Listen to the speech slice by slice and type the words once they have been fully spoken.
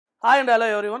Hi and hello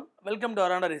everyone. Welcome to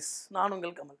Veranda RACE. நான்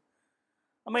உங்கள் கமல்.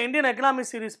 நம்ம இந்தியன் எக்கனாமிக்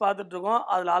சீரிஸ் பார்த்துட்டு இருக்கோம்.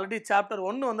 அதில் ஆல்ரெடி சாப்டர்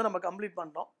 1 வந்து நம்ம கம்ப்ளீட்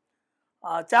பண்ணிட்டோம்.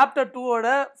 சாப்டர்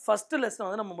 2ஓட ஃபர்ஸ்ட் லெசன்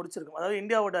வந்து நம்ம முடிச்சிருக்கோம். அதாவது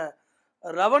இந்தியாவோட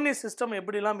ரெவன்யூ சிஸ்டம்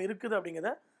எப்படிலாம் இருக்குது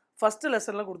அப்படிங்கிறத ஃபர்ஸ்ட்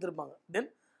லெசனில் கொடுத்துருப்பாங்க. தென்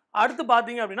அடுத்து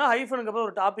பார்த்தீங்க அப்படின்னா ஹைஃபனுக்கு அப்புறம்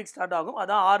ஒரு டாபிக் ஸ்டார்ட் ஆகும்.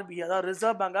 அதான் ஆர்பிஐ, அதாவது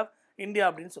ரிசர்வ் பேங்க் ஆஃப் இந்தியா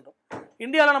அப்படின்னு சொல்கிறோம்.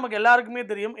 இந்தியாவில் நமக்கு எல்லாருக்குமே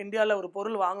தெரியும், இந்தியாவில் ஒரு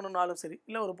பொருள் வாங்கணுன்னாலும் சரி,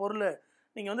 இல்லை ஒரு பொருள்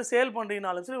நீங்கள் வந்து சேல்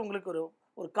பண்ணுறீங்கனாலும் சரி, உங்களுக்கு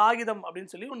ஒரு காகிதம்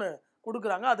அப்படின்னு சொல்லி ஒன்று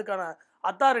கொடுக்குறாங்க, அதுக்கான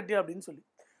அத்தாரிட்டி அப்படின்னு சொல்லி.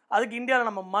 அதுக்கு இந்தியாவில்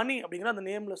நம்ம மணி அப்படிங்கிற அந்த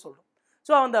நேமில் சொல்கிறோம்.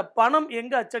 ஸோ அந்த பணம்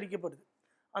எங்கே அச்சடிக்கப்படுது,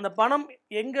 அந்த பணம்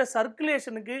எங்கே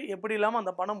சர்க்குலேஷனுக்கு எப்படி இல்லாமல்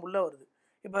அந்த பணம் உள்ளே வருது.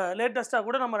 இப்போ லேட்டஸ்ட்டாக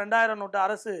கூட நம்ம 2000 நோட்டு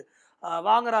அரசு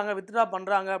வாங்குறாங்க, வித்ட்ரா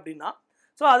பண்ணுறாங்க அப்படின்னா,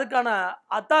 ஸோ அதுக்கான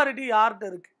அத்தாரிட்டி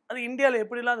யார்கிட்ட இருக்குது, அது இந்தியாவில்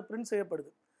எப்படிலாம் அது பிரிண்ட் செய்யப்படுது,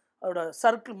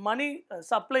 அதோட மணி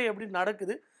சப்ளை எப்படி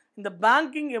நடக்குது, இந்த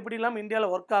பேங்கிங் எப்படிலாம்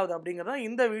இந்தியாவில் ஒர்க் ஆகுது அப்படிங்கிறத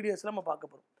இந்த வீடியோஸில் நம்ம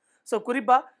பார்க்க போகிறோம். ஸோ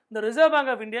குறிப்பாக இந்த ரிசர்வ் பேங்க்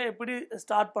ஆஃப் இந்தியா எப்படி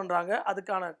ஸ்டார்ட் பண்ணுறாங்க,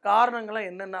 அதுக்கான காரணங்கள்லாம்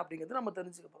என்னென்ன அப்படிங்கிறது நம்ம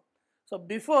தெரிஞ்சுக்க போகிறோம். So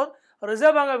before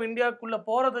reserve bank of இந்தியாவுக்குள்ளே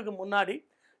போகிறதுக்கு முன்னாடி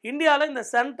இந்தியாவில் இந்த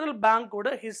சென்ட்ரல்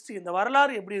பேங்க்கோட ஹிஸ்ட்ரி, இந்த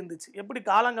வரலாறு எப்படி இருந்துச்சு, எப்படி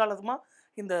காலங்காலமாக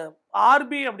இந்த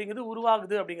ஆர்பிஐ அப்படிங்கிறது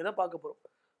உருவாகுது அப்படிங்கிறத பார்க்க போகிறோம்.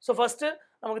 ஸோ ஃபஸ்ட்டு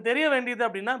நமக்கு தெரிய வேண்டியது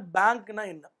அப்படின்னா பேங்க்னா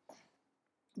என்ன,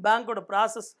 பேங்க்கோட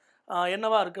ப்ராசஸ்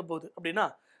என்னவா இருக்க போகுது அப்படின்னா,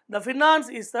 the finance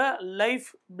is the life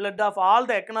blood of all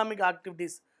the economic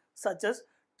activities such as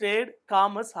trade,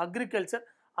 commerce, agriculture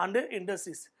and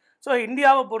industries. So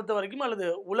இந்தியாவை பொறுத்த வரைக்கும் அல்லது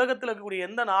உலகத்தில் இருக்கக்கூடிய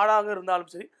எந்த நாடாக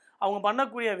இருந்தாலும் சரி, அவங்க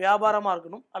பண்ணக்கூடிய வியாபாரமாக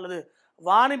இருக்கணும், அல்லது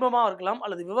வாணிபமாக இருக்கலாம்,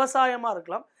 அல்லது விவசாயமாக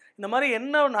இருக்கலாம், இந்த மாதிரி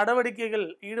என்ன நடவடிக்கைகள்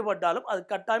ஈடுபட்டாலும் அது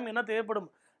கட்டாயம் என்ன தேவைப்படும்,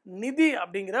 நிதி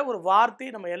அப்படிங்கிற ஒரு வார்த்தை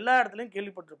நம்ம எல்லா இடத்துலையும்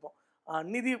கேள்விப்பட்டிருப்போம்.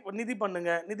 நிதி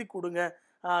பண்ணுங்க, நிதி கொடுங்க,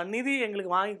 நிதி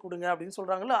எங்களுக்கு வாங்கி கொடுங்க அப்படின்னு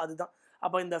சொல்கிறாங்களோ அதுதான்.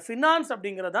 அப்போ இந்த ஃபினான்ஸ்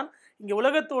அப்படிங்கிறது தான் இங்கே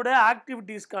உலகத்தோட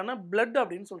ஆக்டிவிட்டீஸ்க்கான பிளட்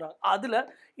அப்படின்னு சொல்கிறாங்க. அதில்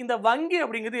இந்த வங்கி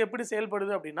அப்படிங்கிறது எப்படி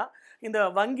செயல்படுது அப்படின்னா, இந்த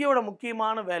வங்கியோட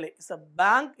முக்கியமான வேலை is a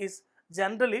bank is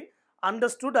generally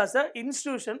understood as a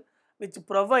institution which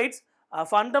provides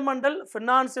fundamental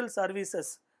financial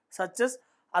services சச்சஸ்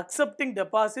accepting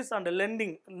deposits and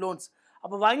landing loans.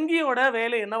 அப்போ வங்கியோட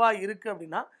வேலை என்னவா இருக்குது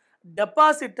அப்படின்னா,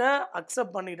 டெபாசிட்டை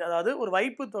அக்செப்ட் பண்ணிட்டு, அதாவது ஒரு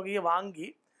வைப்பு தொகையை வாங்கி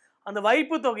அந்த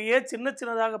வைப்பு தொகையை சின்ன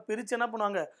சின்னதாக பிரித்து என்ன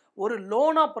பண்ணுவாங்க, ஒரு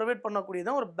லோனாக ப்ரொவைட்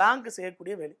பண்ணக்கூடியதான் ஒரு பேங்க்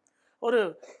செய்யக்கூடிய வேலை. ஒரு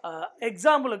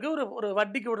எக்ஸாம்பிளுக்கு ஒரு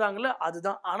வட்டிக்கு விடுறாங்கல்ல,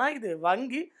 அதுதான். ஆனால் இது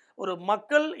வங்கி ஒரு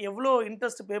மக்கள் எவ்வளோ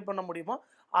இன்ட்ரெஸ்ட் பே பண்ண முடியுமோ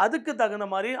அதுக்கு தகுந்த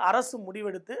மாதிரி அரசு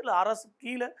முடிவெடுத்து, இல்லை அரசு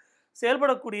கீழே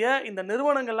செயல்படக்கூடிய இந்த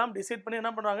நிறுவனங்கள்லாம் டிசைட் பண்ணி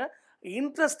என்ன பண்ணுறாங்க,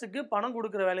 இன்ட்ரெஸ்ட்டுக்கு பணம்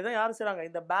கொடுக்குற வேலை தான் யார் செய்கிறாங்க,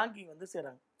 இந்த பேங்கிங் வந்து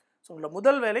செய்கிறாங்க. ஸோ உங்களோட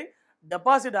முதல் வேலை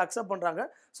டெபாசிட் அக்செப்ட் பண்ணுறாங்க.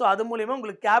 ஸோ அது மூலிமா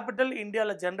உங்களுக்கு கேபிட்டல்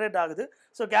இந்தியாவில் ஜென்ரேட் ஆகுது.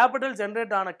 ஸோ கேபிட்டல்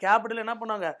ஜென்ரேட் ஆன கேபிட்டல் என்ன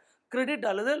பண்ணாங்க, கிரெடிட்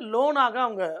அல்லது லோனாக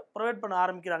அவங்க ப்ரொவைட் பண்ண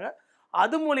ஆரம்பிக்கிறாங்க.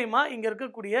 அது மூலிமா இங்கே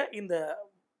இருக்கக்கூடிய இந்த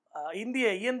இந்திய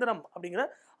இயந்திரம் அப்படிங்கிற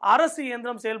அரசு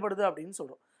இயந்திரம் செயல்படுது அப்படின்னு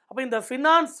சொல்கிறோம். அப்போ இந்த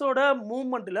ஃபினான்ஸோட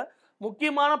மூவ்மெண்ட்டில்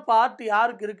முக்கியமான பார்ட்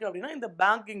யாருக்கு இருக்குது அப்படின்னா, இந்த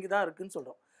பேங்கிங் தான் இருக்குதுன்னு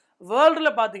சொல்கிறோம்.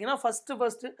 வேர்ல்டில் பார்த்தீங்கன்னா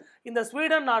ஃபஸ்ட்டு இந்த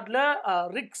ஸ்வீடன் நாட்டில்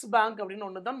ரிக்ஸ் பேங்க் அப்படின்னு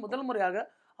ஒன்று தான் முதல் முறையாக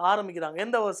ஆரம்பிக்கிறாங்க.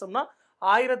 எந்த வருஷம்னா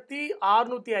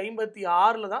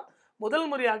 1656 தான் முதல்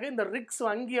முறையாக இந்த ரிக்ஸ்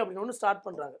வங்கி அப்படின்னு ஒன்று ஸ்டார்ட்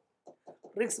பண்ணுறாங்க.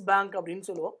 ரிக்ஸ் பேங்க் அப்படின்னு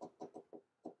சொல்லுவோம்.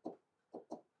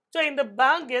 ஸோ இந்த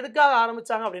பேங்க் எதுக்காக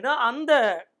ஆரம்பித்தாங்க அப்படின்னா, அந்த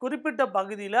குறிப்பிட்ட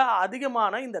பகுதியில்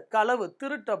அதிகமான இந்த களவு,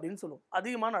 திருட்டு அப்படின்னு சொல்லுவோம்,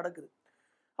 அதிகமாக நடக்குது.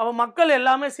 அப்போ மக்கள்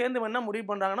எல்லாமே சேர்ந்து என்ன முடிவு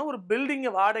பண்ணுறாங்கன்னா, ஒரு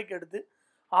பில்டிங்கை வாடகைக்கு எடுத்து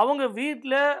அவங்க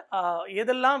வீட்டில்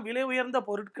எதெல்லாம் விலை உயர்ந்த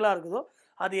பொருட்களாக இருக்குதோ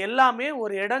அது எல்லாமே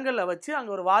ஒரு இடங்களில் வச்சு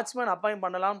அங்கே ஒரு வாட்ச்மேன் அப்பாயிண்ட்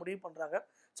பண்ணலாம் முடிவு பண்ணுறாங்க.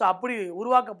 ஸோ அப்படி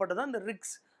உருவாக்கப்பட்டதான் இந்த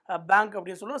ரிக்ஸ் பேங்க்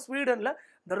அப்படின்னு சொல்லுவோம். ஸ்வீடனில்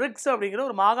இந்த ரிக்ஸ் அப்படிங்கிற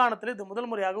ஒரு மாகாணத்தில் இது முதல்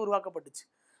முறையாக உருவாக்கப்பட்டுச்சு.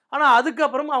 ஆனால்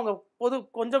அதுக்கப்புறம் அவங்க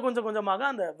கொஞ்சமாக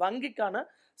அந்த வங்கிக்கான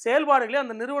செயல்பாடுகளை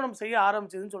அந்த நிறுவனம் செய்ய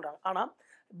ஆரம்பிச்சதுன்னு சொல்கிறாங்க. ஆனால்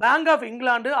பேங்க் ஆஃப்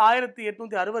இங்கிலாந்து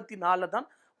 1864 தான்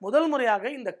முதல் முறையாக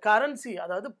இந்த கரன்சி,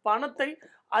 அதாவது பணத்தை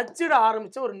அச்சிட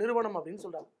ஆரம்பித்த ஒரு நிறுவனம் அப்படின்னு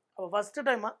சொல்கிறாங்க. அப்போ ஃபஸ்ட்டு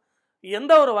டைமாக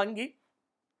எந்த ஒரு வங்கி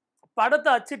படத்தை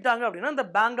அச்சிட்டாங்க அப்படின்னா இந்த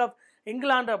பேங்க் ஆஃப்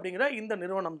இங்கிலாந்து அப்படிங்கிற இந்த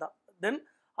நிறுவனம் தான். தென்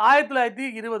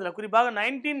 1920 குறிப்பாக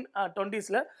 1920s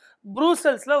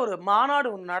ப்ரூசல்ஸில் ஒரு மாநாடு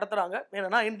ஒன்று நடத்துகிறாங்க.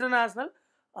 என்னென்னா இன்டர்நேஷ்னல்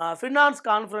ஃபினான்ஸ்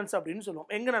கான்ஃபரன்ஸ் அப்படின்னு சொல்லுவோம்.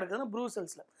 எங்கே நடக்குதுன்னா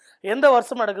ப்ரூசல்ஸில். எந்த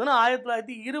வருஷம் நடக்குதுன்னா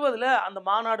 1920 அந்த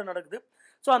மாநாடு நடக்குது.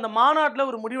 ஸோ அந்த மாநாட்டில்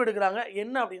ஒரு முடிவு எடுக்கிறாங்க.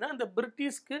 என்ன அப்படின்னா, இந்த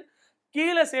பிரிட்டிஷ்க்கு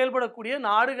கீழே செயல்படக்கூடிய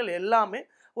நாடுகள் எல்லாமே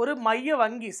ஒரு மைய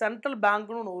வங்கி, சென்ட்ரல்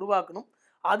பேங்க்னு ஒன்று உருவாக்கணும்.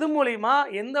 அது மூலிமா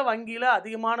எந்த வங்கியில்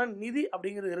அதிகமான நிதி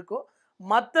அப்படிங்கிறது இருக்கோ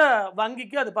மற்ற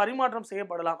வங்கிக்கு அது பரிமாற்றம்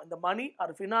செய்யப்படலாம். இந்த மணி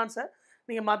ஆர் ஃபினான்ஸை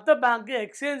நீங்கள் மற்ற பேங்க்கு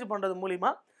எக்ஸ்சேஞ்ச் பண்ணுறது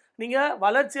மூலிமா நீங்கள்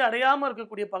வளர்ச்சி அடையாமல்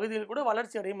இருக்கக்கூடிய பகுதியில் கூட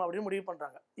வளர்ச்சி அடையும் அப்படின்னு முடிவு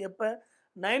பண்ணுறாங்க. எப்போ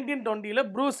 1920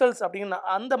 ப்ரூசல்ஸ் அப்படிங்கிற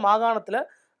அந்த மாகாணத்தில்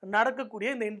நடக்கக்கூடிய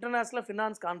இந்த இன்டர்நேஷ்னல்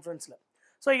ஃபினான்ஸ் கான்ஃபரன்ஸில்.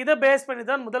 ஸோ இதை பேஸ் பண்ணி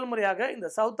தான் முதல் முறையாக இந்த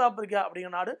சவுத் ஆப்பிரிக்கா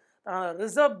அப்படிங்கிற நாடு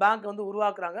ரிசர்வ் பேங்க் வந்து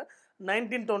உருவாக்குறாங்க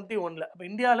 1921. அப்போ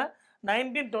இந்தியாவில்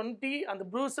 1920 அந்த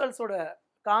ப்ரூசல்ஸோட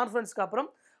கான்ஃபரன்ஸ்க்கு அப்புறம்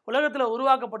உலகத்தில்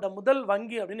உருவாக்கப்பட்ட முதல்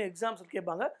வங்கி அப்படின்னு எக்ஸாம்ஸ்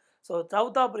கேட்பாங்க. ஸோ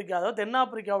சவுத் ஆப்பிரிக்கா, அதாவது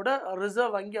தென்னாப்பிரிக்காவோட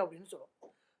ரிசர்வ் வங்கி அப்படின்னு சொல்லுவோம்.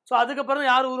 ஸோ அதுக்கப்புறம்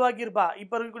யார் உருவாக்கியிருப்பா?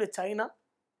 இப்போ இருக்கக்கூடிய சைனா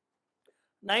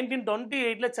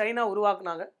 1928 சைனா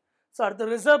உருவாக்குனாங்க. ஸோ அடுத்து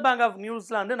reserve bank of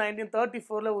New Zealand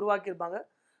 1934 உருவாக்கியிருப்பாங்க.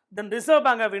 Then reserve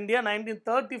bank of India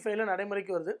 1935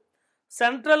 நடைமுறைக்கு வருது.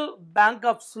 சென்ட்ரல் பேங்க்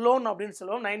ஆஃப் ஸ்லோன் அப்படின்னு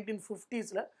சொல்லுவோம்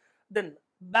 1950s. Then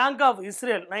bank of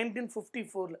Israel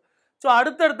 1954. So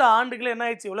அடுத்தடுத்த ஆண்டுகள் என்ன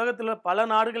ஆயிடுச்சு, உலகத்தில் பல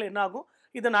நாடுகள் என்ன ஆகும்,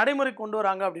 இதை நடைமுறை கொண்டு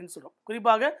வராங்க அப்படின்னு சொல்லுவோம்.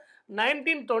 குறிப்பாக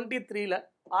 1923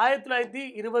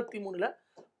 1923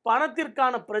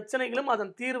 பணத்திற்கான பிரச்சனைகளும்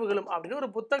அதன் தீர்வுகளும் அப்படின்னு ஒரு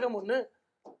புத்தகம் ஒன்று,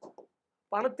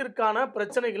 பணத்திற்கான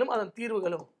பிரச்சனைகளும் அதன்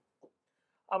தீர்வுகளும்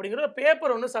அப்படிங்கிற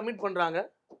பேப்பர் ஒன்று சப்மிட் பண்ணுறாங்க.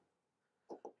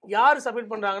 யார்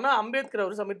சப்மிட் பண்ணுறாங்கன்னா அம்பேத்கர்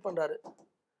அவர் சப்மிட் பண்ணுறாரு.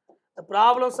 The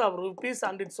problems of rupees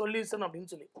and it's solution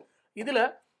அப்படின்னு சொல்லி. இதில்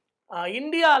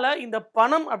இந்தியாவில் இந்த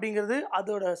பணம் அப்படிங்கிறது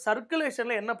அதோட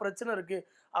சர்க்குலேஷனில் என்ன பிரச்சனை இருக்குது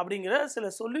அப்படிங்கிற சில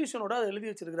சொல்யூஷனோட அதை எழுதி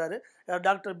வச்சிருக்கிறாரு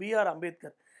டாக்டர் B.R.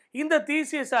 அம்பேத்கர். இந்த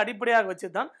தீசியஸை அடிப்படையாக வச்சு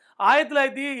தான்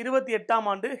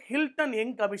 1928 ஹில்டன்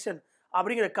யங் கமிஷன்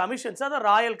அப்படிங்கிற கமிஷன்ஸ், அதை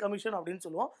ராயல் கமிஷன் அப்படின்னு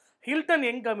சொல்லுவோம். ஹில்டன்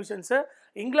யங் கமிஷன்ஸை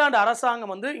இங்கிலாந்து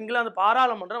அரசாங்கம் வந்து இங்கிலாந்து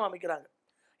பாராளுமன்றம் அமைக்கிறாங்க.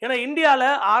 ஏன்னா இந்தியாவில்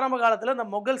ஆரம்ப காலத்தில் இந்த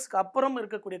மொகல்ஸ்க்கு அப்புறம்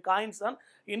இருக்கக்கூடிய காயின்ஸ் தான்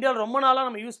இந்தியாவில் ரொம்ப நாளாக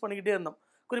நம்ம யூஸ் பண்ணிக்கிட்டே இருந்தோம்.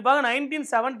 குறிப்பாக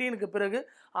 1917 பிறகு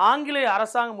ஆங்கிலேய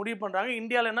அரசாங்கம் முடிவு பண்ணுறாங்க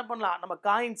இந்தியாவில் என்ன பண்ணலாம், நம்ம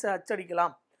காயின்ஸை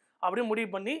அச்சடிக்கலாம் அப்படின்னு முடிவு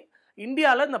பண்ணி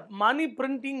இந்தியாவில் இந்த மணி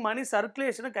பிரிண்டிங், மணி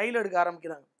சர்க்குலேஷனை கையில் எடுக்க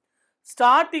ஆரம்பிக்கிறாங்க.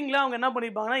 ஸ்டார்டிங்கில் அவங்க என்ன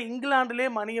பண்ணியிருப்பாங்கன்னா இங்கிலாந்துலேயே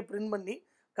மணியை பிரிண்ட் பண்ணி,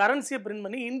 கரன்சியை பிரிண்ட்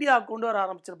பண்ணி இந்தியாவுக்கு கொண்டு வர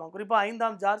ஆரம்பிச்சிருப்பாங்க. குறிப்பாக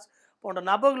 5ஆம் ஜார்ஜ் போன்ற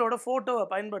நபர்களோட ஃபோட்டோவை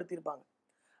பயன்படுத்தியிருப்பாங்க.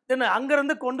 தென்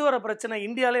அங்கேருந்து கொண்டு வர பிரச்சனை,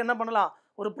 இந்தியாவில் என்ன பண்ணலாம்,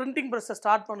 ஒரு பிரிண்டிங் ப்ரெஸ்ஸை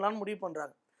ஸ்டார்ட் பண்ணலான்னு முடிவு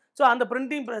பண்ணுறாங்க. ஸோ அந்த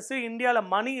பிரிண்டிங் ப்ரெஸ்ஸு இந்தியாவில்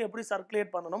மணி எப்படி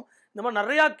சர்க்குலேட் பண்ணணும், இந்த மாதிரி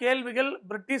நிறையா கேள்விகள்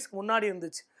பிரிட்டிஷ்க்கு முன்னாடி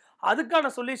இருந்துச்சு.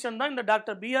 அதுக்கான சொல்யூஷன் தான் இந்த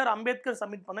டாக்டர் B.R. அம்பேத்கர்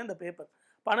சப்மிட் பண்ண இந்த பேப்பர்,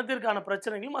 பணத்திற்கான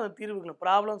பிரச்சனைகளும் அதன் தீர்வுகளும்,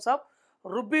 problems of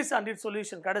rupees and it's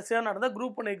solution. கடைசியாக நடந்த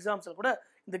குரூப் 1 எக்ஸாம்ஸில் கூட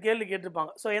இந்த கேள்வி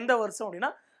கேட்டிருப்பாங்க. ஸோ எந்த வருஷம்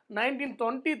அப்படின்னா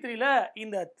 1923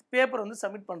 இந்த பேப்பர் வந்து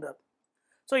சப்மிட் பண்ணுறாரு.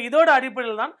 ஸோ இதோட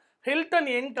அடிப்படையில் தான் ஹில்டன்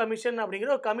யங் கமிஷன்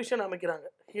அப்படிங்கிற ஒரு கமிஷன் அமைக்கிறாங்க.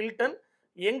 ஹில்டன்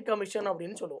யங் கமிஷன்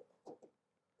அப்படின்னு சொல்லுவோம்.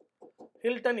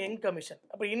 Hilton young commission.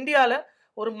 அப்போ இந்தியாவில்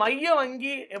ஒரு மைய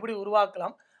வங்கி எப்படி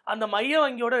உருவாக்கலாம், அந்த மைய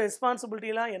வங்கியோட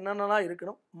ரெஸ்பான்சிபிலிட்டிலாம் என்னென்னலாம்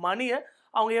இருக்கணும், மணியை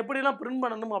அவங்க எப்படிலாம் பிரிண்ட்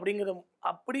பண்ணணும்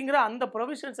அப்படிங்கிற அந்த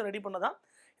ப்ரொவிஷன்ஸை ரெடி பண்ண தான்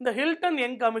இந்த ஹில்டன்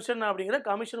யங் கமிஷன் அப்படிங்கிற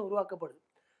கமிஷன் உருவாக்கப்படுது.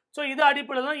 ஸோ இது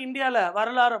அடிப்படையில் தான் இந்தியாவில்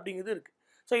வரலாறு அப்படிங்கிறது இருக்குது.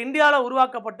 ஸோ இந்தியாவில்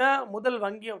உருவாக்கப்பட்ட முதல்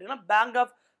வங்கி அப்படின்னா பேங்க்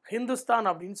ஆஃப் ஹிந்துஸ்தான்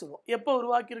அப்படின்னு சொல்லுவோம். எப்போ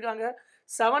உருவாக்கியிருக்காங்க,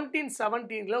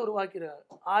 1717 உருவாக்கியிருக்காங்க.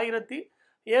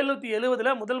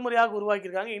 1770 முதல் முறையாக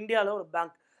உருவாக்கியிருக்காங்க இந்தியாவில் ஒரு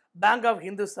பேங்க், பேங்க் ஆஃப்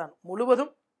ஹிந்துஸ்தான்.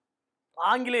 முழுவதும்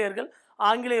ஆங்கிலேயர்கள்,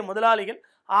 ஆங்கிலேய முதலாளிகள்,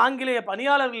 ஆங்கிலேய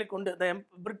பணியாளர்களை கொண்டு இந்த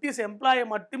பிரிட்டிஷ் எம்ப்ளாயை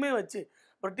மட்டுமே வச்சு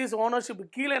பிரிட்டிஷ் ஓனர்ஷிப்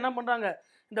கீழே என்ன பண்ணுறாங்க,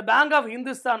 இந்த பேங்க் ஆஃப்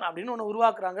ஹிந்துஸ்தான் அப்படின்னு ஒன்று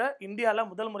உருவாக்குறாங்க இந்தியாவில்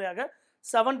முதல் முறையாக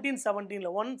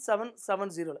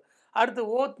 1770. அடுத்து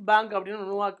ஓத் பேங்க் அப்படின்னு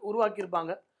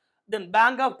உருவாக்கியிருப்பாங்க. தென்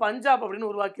பேங்க் ஆஃப் பஞ்சாப் அப்படின்னு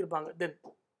உருவாக்கியிருப்பாங்க. தென்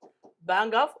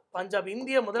பேங்க் ஆஃப் பஞ்சாப்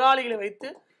இந்திய முதலாளிகளை வைத்து,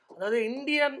 அதாவது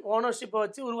இந்தியன் ஓனர்ஷிப்பை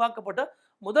வச்சு உருவாக்கப்பட்ட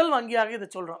முதல் வங்கியாக இதை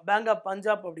சொல்கிறோம், பேங்க் ஆஃப்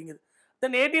பஞ்சாப் அப்படிங்கிறது.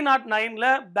 தென்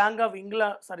 1809 bank of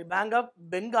bank of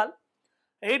Bengal,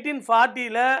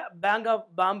 1840 bank of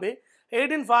Bombay,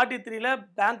 1843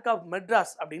 bank of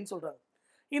Madras அப்படின்னு சொல்கிறாங்க.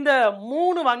 இந்த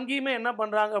 3 வங்கியுமே என்ன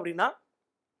பண்ணுறாங்க அப்படின்னா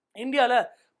இந்தியாவில்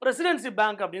பிரசிடென்சி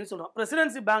பேங்க் அப்படின்னு சொல்கிறோம்.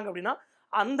 பிரசிடென்சி பேங்க் அப்படின்னா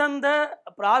அந்தந்த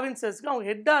ப்ராவின்சஸ்க்கு அவங்க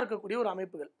ஹெட்டாக இருக்கக்கூடிய ஒரு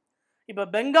அமைப்புகள். இப்போ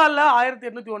பெங்காலில்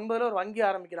 1809 ஒரு வங்கி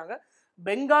ஆரம்பிக்கிறாங்க.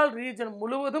 பெங்கால் ரீஜன்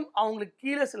முழுவதும் அவங்களுக்கு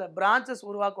கீழே சில பிரான்ச்சஸ்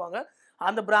உருவாக்குவாங்க.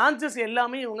 அந்த பிரான்ச்சஸ்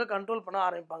எல்லாமே இவங்க கண்ட்ரோல் பண்ண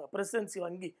ஆரம்பிப்பாங்க. பிரசிடென்சி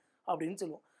வங்கி அப்படின்னு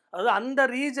சொல்லுவோம். அதாவது அந்த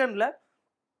ரீஜனில்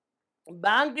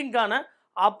பேங்கிங்கான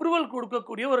அப்ரூவல்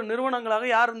கொடுக்கக்கூடிய ஒரு நிறுவனங்களாக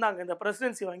யார் இருந்தாங்க, இந்த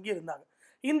பிரசிடென்சி வங்கி இருந்தாங்க.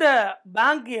 இந்த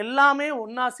பேங்க் எல்லாமே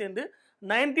ஒன்றா சேர்ந்து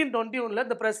 1921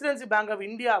 இந்த பிரசிடென்சி பேங்க் ஆஃப்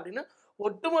இந்தியா அப்படின்னு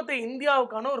ஒட்டுமொத்த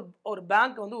இந்தியாவுக்கான ஒரு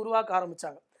பேங்க் வந்து உருவாக்க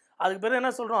ஆரம்பித்தாங்க. அதுக்கு பேர்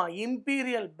என்ன சொல்கிறோம்,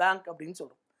 இம்பீரியல் பேங்க் அப்படின்னு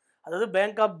சொல்கிறோம். அதாவது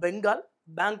bank of Bengal,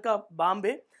 bank of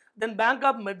Bombay, then bank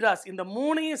of Madras, இந்த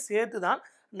 3ஐயும் சேர்த்து தான்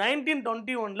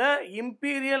 1921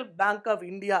 இம்பீரியல் பேங்க் ஆஃப்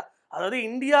இந்தியா, அதாவது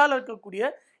இந்தியாவில் இருக்கக்கூடிய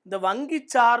இந்த வங்கி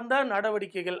சார்ந்த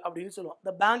நடவடிக்கைகள் அப்படின்னு சொல்லுவோம்,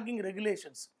 இந்த பேங்கிங்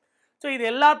ரெகுலேஷன்ஸ். ஸோ இது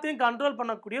எல்லாத்தையும் கண்ட்ரோல்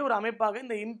பண்ணக்கூடிய ஒரு அமைப்பாக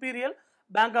இந்த இம்பீரியல்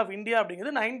பேங்க் ஆஃப் இந்தியா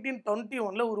அப்படிங்கிறது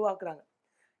 1921 உருவாக்குறாங்க.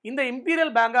 இந்த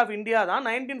இம்பீரியல் பேங்க் ஆஃப் இந்தியா தான்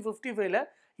 1955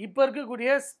 இப்போ இருக்கக்கூடிய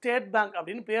ஸ்டேட் பேங்க்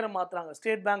அப்படின்னு பேரை மாற்றுறாங்க,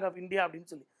 ஸ்டேட் பேங்க் ஆஃப் இந்தியா அப்படின்னு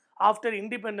சொல்லி. ஆஃப்டர்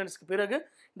இண்டிபெண்டன்ஸ்க்கு பிறகு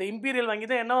இந்த இம்பீரியல் வங்கி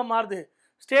தான் என்னவா மாறுது,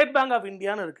 ஸ்டேட் பேங்க் ஆஃப்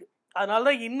இந்தியான்னு இருக்குது. அதனால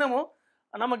தான் இன்னமும்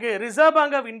நமக்கு ரிசர்வ்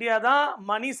பேங்க் ஆஃப் இந்தியா தான்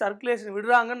மணி சர்க்குலேஷன்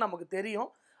விடுறாங்கன்னு நமக்கு தெரியும்.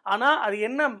 ஆனால் அது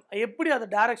என்ன எப்படி அது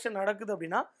டைரக்ஷன் நடக்குது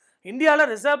அப்படின்னா, இந்தியாவில்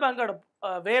ரிசர்வ் பேங்கோட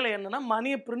வேலை என்னன்னா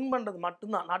மணியை பிரிண்ட் பண்ணுறது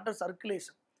மட்டும்தான், நாட் அ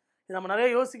சர்க்குலேஷன். இது நம்ம நிறைய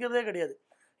யோசிக்கிறதே கிடையாது.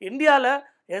 இந்தியாவில்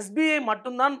எஸ்பிஐ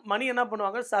மட்டும்தான் மணி என்ன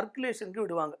பண்ணுவாங்க, சர்க்குலேஷனுக்கு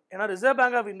விடுவாங்க. ஏன்னா ரிசர்வ்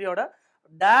பேங்க் ஆஃப் இந்தியாவோட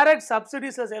டைரக்ட்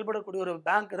சப்சிடிஸில் செயல்படக்கூடிய ஒரு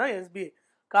பேங்க் தான் எஸ்பிஐ.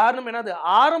 காரணம் என்னது,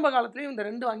 ஆரம்ப காலத்துலேயும் இந்த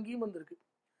ரெண்டு வங்கியும் வந்திருக்கு.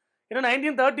 ஏன்னா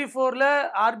 1934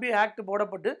 ஆர்பிஐ ஆக்ட்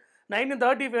போடப்பட்டு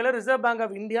 1935 ரிசர்வ் பேங்க்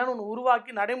ஆஃப் இந்தியான்னு ஒன்று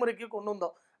உருவாக்கி நடைமுறைக்கு கொண்டு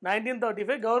வந்தோம்.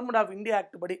 1935 கவர்மெண்ட் ஆஃப் இந்தியா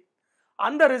ஆக்ட் படி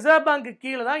அந்த ரிசர்வ் பேங்க்கு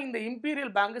கீழே தான் இந்த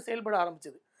இம்பீரியல் பேங்க் செயல்பட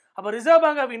ஆரம்பிச்சது. அப்போ ரிசர்வ்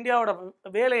பேங்க் ஆஃப் இந்தியாவோட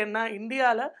வேலை என்ன,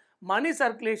 இந்தியாவில் மணி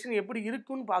சர்க்குலேஷன் எப்படி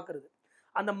இருக்குன்னு பார்க்குறது.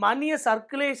 அந்த மணியை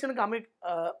சர்க்குலேஷனுக்கு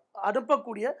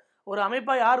அனுப்பக்கூடிய ஒரு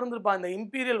அமைப்பாக யார் இருந்திருப்பா, இந்த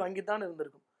இம்பீரியல் வங்கி தான்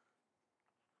இருந்திருக்கும்.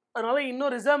 அதனால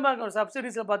இன்னும் ரிசர்வ் பேங்கோட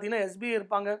சப்சிடிஸில் பார்த்தீங்கன்னா எஸ்பிஐ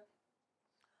இருப்பாங்க,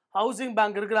 ஹவுசிங்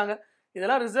பேங்க் இருக்கிறாங்க.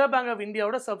 இதெல்லாம் ரிசர்வ் பேங்க் ஆஃப்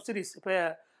இந்தியாவோட சப்சிடிஸ். இப்போ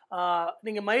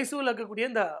நீங்கள் மைசூரில் இருக்கக்கூடிய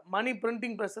இந்த மணி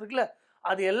பிரிண்டிங் ப்ரெஸ் இருக்குல்ல,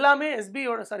 அது எல்லாமே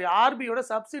ஆர்பிஐயோட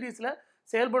சப்சிடிஸில்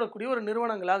செயல்படக்கூடிய ஒரு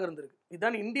நிறுவனங்களாக இருந்திருக்கு.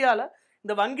 இதுதான் இந்தியாவில்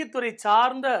இந்த வங்கித்துறை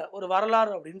சார்ந்த ஒரு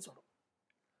வரலாறு அப்படின்னு சொல்கிறோம்.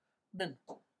 தென்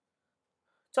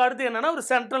ஸோ அடுத்து என்னன்னா, ஒரு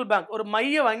சென்ட்ரல் பேங்க், ஒரு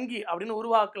மைய வங்கி அப்படின்னு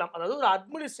உருவாக்கலாம். அதாவது ஒரு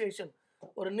அட்மினிஸ்ட்ரேஷன்,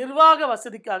 ஒரு நிர்வாக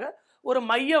வசதிக்காக ஒரு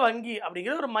மைய வங்கி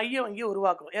அப்படிங்கிற ஒரு மைய வங்கியை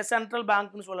உருவாக்குறோம். சென்ட்ரல்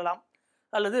பேங்க்னு சொல்லலாம்,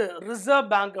 அல்லது ரிசர்வ்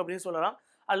பேங்க் அப்படின்னு சொல்லலாம்,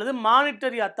 அல்லது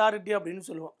மானிட்டரி அத்தாரிட்டி அப்படின்னு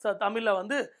சொல்லுவோம். ஸோ தமிழில்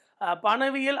வந்து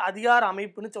பணவியல் அதிகார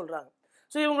அமைப்புன்னு சொல்கிறாங்க.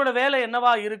 ஸோ இவங்களோட வேலை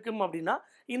என்னவா இருக்கும் அப்படின்னா,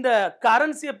 இந்த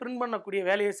கரன்சியை பிரிண்ட் பண்ணக்கூடிய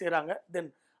வேலையை செய்கிறாங்க.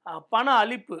 தென் பண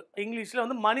அளிப்பு, இங்கிலீஷில்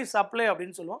வந்து மணி சப்ளை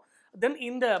அப்படின்னு சொல்லுவோம். தென்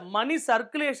இந்த மணி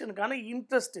சர்க்குலேஷனுக்கான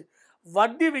இன்ட்ரெஸ்ட்,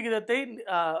 வட்டி விகிதத்தை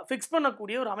ஃபிக்ஸ்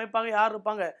பண்ணக்கூடிய ஒரு அமைப்பாக யார்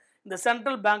இருப்பாங்க, இந்த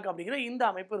சென்ட்ரல் பேங்க் அப்படிங்கிற இந்த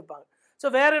அமைப்பு இருப்பாங்க. ஸோ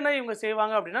வேறு என்ன இவங்க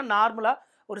செய்வாங்க அப்படின்னா, நார்மலாக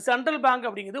ஒரு சென்ட்ரல் பேங்க்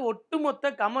அப்படிங்கிறது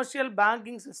ஒட்டுமொத்த கமர்ஷியல்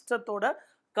பேங்கிங் சிஸ்டத்தோட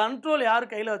கண்ட்ரோல்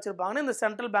யார் கையில் வச்சுருப்பாங்கன்னா இந்த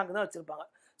சென்ட்ரல் பேங்க் தான் வச்சுருப்பாங்க.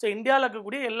 ஸோ இந்தியாவில்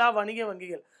இருக்கக்கூடிய எல்லா வணிக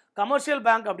வங்கிகள், கமர்ஷியல்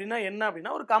பேங்க் அப்படின்னா என்ன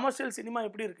அப்படின்னா, ஒரு கமர்ஷியல் சினிமா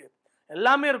எப்படி இருக்குது,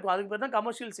 எல்லாமே இருக்கும், அதுக்கு பேர் தான்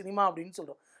கமர்ஷியல் சினிமா அப்படின்னு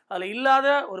சொல்கிறோம். அதில் இல்லாத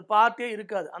ஒரு பார்ட்டியே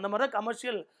இருக்காது. அந்த மாதிரி தான்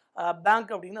கமர்ஷியல்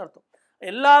பேங்க் அப்படின்னு அர்த்தம்.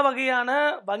 எல்லா வகையான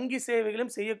வங்கி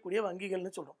சேவைகளும் செய்யக்கூடிய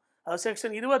வங்கிகள்னு சொல்கிறோம். அது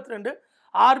செக்ஷன் 22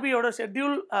 ஆர்பிஐயோட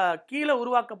ஷெட்யூல் கீழே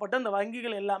உருவாக்கப்பட்ட அந்த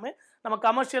வங்கிகள் எல்லாமே நம்ம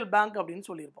கமர்ஷியல் பேங்க் அப்படின்னு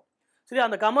சொல்லியிருப்போம். சரி,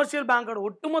 அந்த கமர்ஷியல் பேங்கோட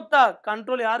ஒட்டுமொத்த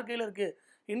கண்ட்ரோல் யார் கையில் இருக்குது,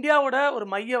 இந்தியாவோட ஒரு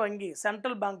மைய வங்கி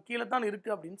சென்ட்ரல் பேங்க் கீழே தான்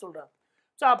இருக்குது அப்படின்னு சொல்கிறாங்க.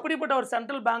 ஸோ அப்படிப்பட்ட ஒரு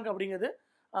சென்ட்ரல் பேங்க் அப்படிங்கிறது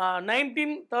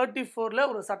 1934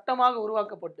 ஒரு சட்டமாக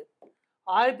உருவாக்கப்பட்டு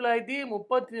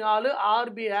 1934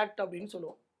 ஆர்பிஐ ஆக்ட் அப்படின்னு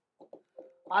சொல்லுவோம்.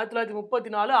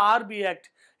 1934 ஆர்பிஐ ஆக்ட்,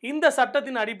 இந்த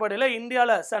சட்டத்தின் அடிப்படையில்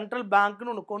இந்தியாவில் சென்ட்ரல்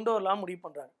பேங்க்னு ஒன்று கொண்டு வரலாம் முடிவு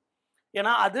பண்ணுறாங்க.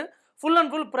 ஏன்னா அது ஃபுல்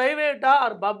அண்ட் ஃபுல் ப்ரைவேட்டாக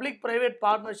ஆர் பப்ளிக் ப்ரைவேட்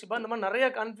பார்ட்னர்ஷிப்பாக இந்த மாதிரி நிறைய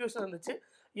கன்ஃபியூஷன் இருந்துச்சு.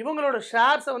 இவங்களோட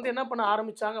ஷேர்ஸை வந்து என்ன பண்ண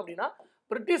ஆரம்பித்தாங்க அப்படின்னா,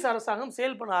 பிரிட்டிஷ் அரசாங்கம்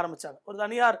சேல் பண்ண ஆரம்பித்தாங்க. ஒரு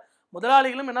தனியார்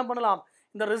முதலாளிகளும் என்ன பண்ணலாம்,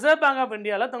 இந்த ரிசர்வ் பேங்க் ஆஃப்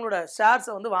இந்தியாவில் தங்களோட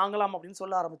ஷேர்ஸை வந்து வாங்கலாம் அப்படின்னு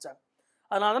சொல்ல ஆரம்பித்தாங்க.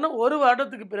 அதனால தானே ஒரு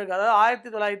வருடத்துக்கு பிறகு, அதாவது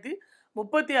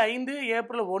 1935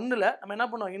 ஏப்ரல் 1 நம்ம என்ன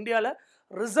பண்ணுவோம், இந்தியாவில்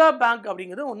ரிசர்வ் பேங்க்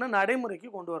அப்படிங்கிறது ஒன்று நடைமுறைக்கு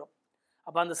கொண்டு வரும்.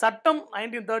 அப்போ அந்த சட்டம்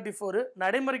 1934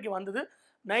 நடைமுறைக்கு வந்தது,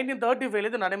 1935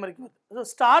 இது நடைமுறைக்கு வருது. ஸோ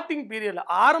ஸ்டார்டிங் பீரியடில்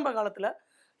ஆரம்ப காலத்தில்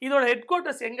இதோட ஹெட்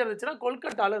குவார்ட்டர்ஸ் எங்கே இருந்துச்சுன்னா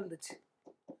கொல்கத்தாவில் இருந்துச்சு.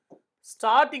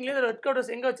 ஸ்டார்டிங்லேயே இதோட ஹெட்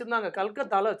குவார்ட்டர்ஸ் எங்கே வச்சுருந்தாங்க,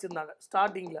 கல்கத்தாவில் வச்சுருந்தாங்க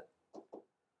ஸ்டார்டிங்கில்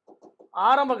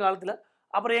ஆரம்ப காலத்தில்.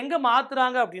 அப்புறம் எங்கே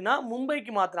மாற்றுறாங்க அப்படின்னா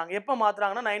மும்பைக்கு மாற்றுறாங்க. எப்போ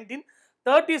மாற்றுறாங்கன்னா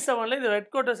 1937 இது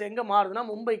ஹெட் குவார்ட்டர்ஸ் எங்கே மாறுதுன்னா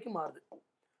மும்பைக்கு மாறுது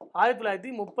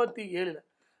 1937.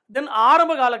 தென்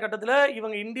ஆரம்ப காலகட்டத்தில்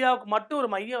இவங்க இந்தியாவுக்கு மட்டும் ஒரு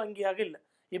மைய வங்கியாக இல்லை,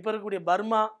 இப்போ இருக்கக்கூடிய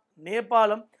பர்மா,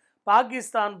 நேபாளம்,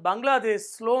 பாகிஸ்தான், பங்களாதேஷ்,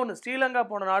 ஸ்ரீலங்கா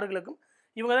போன்ற நாடுகளுக்கும்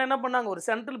இவங்க தான் என்ன பண்ணாங்க, ஒரு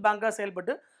சென்ட்ரல் பேங்காக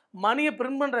செயல்பட்டு மணியை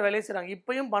பிரிண்ட் பண்ணுற வேலையை செய்கிறாங்க.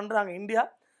 இப்பயும் பண்ணுறாங்க. இந்தியா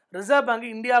ரிசர்வ் பேங்க்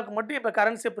இந்தியாவுக்கு மட்டும் இப்போ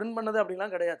கரன்சியை பிரிண்ட் பண்ணது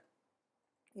அப்படின்லாம் கிடையாது.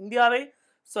 இந்தியாவை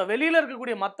வெளியில்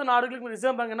இருக்கக்கூடிய மற்ற நாடுகளுக்கும்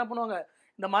ரிசர்வ் பேங்க் என்ன பண்ணுவாங்க,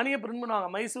 இந்த மணியை பிரிண்ட் பண்ணுவாங்க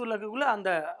மைசூரில் இருக்கக்குள்ள அந்த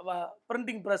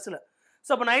பிரிண்டிங் ப்ரெஸ்ஸில். ஸோ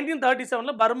அப்போ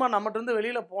 1937 பர்மா நம்மகிட்ட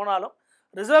வெளியில் போனாலும்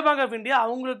ரிசர்வ் பேங்க் ஆஃப் இந்தியா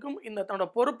அவங்களுக்கும் இந்த தன்னோட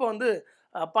பொறுப்பை வந்து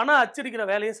பணம் அச்சடிக்கிற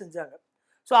வேலையை செஞ்சாங்க.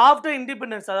 ஸோ ஆஃப்டர்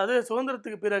இண்டிபெண்டன்ஸ், அதாவது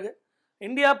சுதந்திரத்துக்கு பிறகு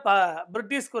இந்தியா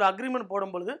பிரிட்டிஷ்க்கு ஒரு அக்ரிமெண்ட்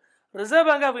போடும்பொழுது ரிசர்வ்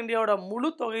பேங்க் ஆஃப் இந்தியாவோட முழு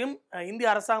தொகையும் இந்திய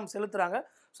அரசாங்கம் செலுத்துகிறாங்க.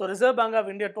 So reserve bank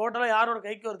of India டோட்டலாக யாரோட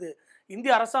கைக்கு வருது,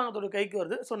 இந்திய அரசாங்கத்தோட கைக்கு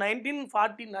வருது. So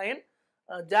 1949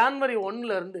 January 1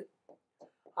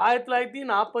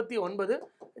 1949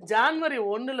 January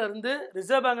 1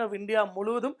 reserve bank of India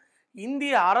முழுவதும்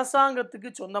இந்திய அரசாங்கத்துக்கு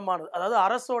சொந்தமானது. அதாவது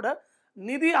அரசோட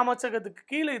நிதி அமைச்சகத்துக்கு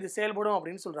கீழே இது செயல்படும்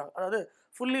அப்படின்னு சொல்கிறாங்க. அதாவது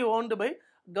fully owned by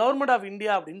government of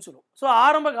India அப்படின்னு சொல்லுவோம். ஸோ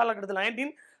ஆரம்ப காலகட்டத்தில்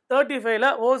 1935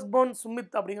 ஓஸ்போன்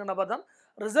சுமித் அப்படிங்கிற நபர் தான்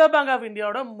ரிசர்வ் பேங்க் ஆஃப்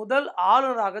இந்தியாவோட முதல்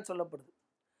ஆளுநராக சொல்லப்படுது.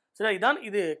 சரி, இதான்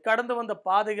இது கடந்து வந்த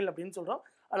பாதைகள் அப்படின்னு சொல்கிறோம்.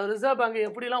 அதில் ரிசர்வ் பேங்கை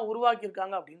எப்படிலாம்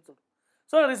உருவாக்கியிருக்காங்க அப்படின்னு சொல்கிறோம்.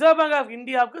 ஸோ ரிசர்வ் பேங்க் ஆஃப்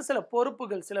இந்தியாவுக்கு சில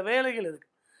பொறுப்புகள், சில வேலைகள்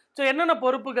இருக்குது. ஸோ என்னென்ன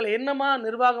பொறுப்புகள், என்னமா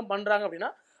நிர்வாகம் பண்ணுறாங்க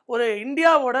அப்படின்னா, ஒரு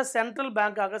இந்தியாவோட சென்ட்ரல்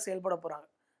பேங்காக செயல்பட போகிறாங்க.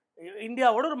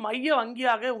 இந்தியாவோட ஒரு மைய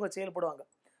வங்கியாக இவங்க செயல்படுவாங்க.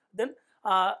 தென்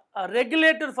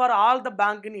regulator for all the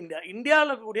bank in India.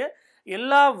 இந்தியாவில் இருக்கக்கூடிய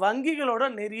எல்லா வங்கிகளோட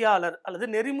நெறியாளர் அல்லது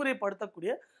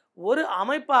நெறிமுறைப்படுத்தக்கூடிய ஒரு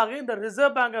அமைப்பாக இந்த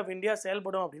ரிசர்வ் பேங்க் ஆஃப் இந்தியா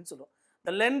செயல்படும் அப்படின்னு சொல்லுவோம்.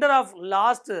 த லெண்டர் ஆஃப்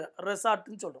லாஸ்ட்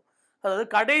ரெசார்ட்னு சொல்கிறோம். அதாவது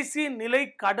கடைசி நிலை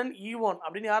கடன் ஈவோன்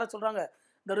அப்படின்னு யாரை சொல்கிறாங்க?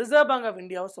 இந்த ரிசர்வ் பேங்க் ஆஃப்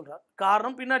இந்தியாவை சொல்கிறார்.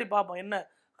 காரணம் பின்னாடி பார்ப்போம் என்ன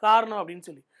காரணம் அப்படின்னு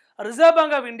சொல்லி. ரிசர்வ்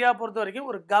பேங்க் ஆஃப் இந்தியா பொறுத்த வரைக்கும்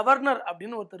ஒரு கவர்னர்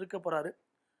அப்படின்னு ஒருத்தர் இருக்க போகிறாரு.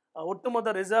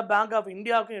 ஒட்டுமொத்த ரிசர்வ் பேங்க் ஆஃப்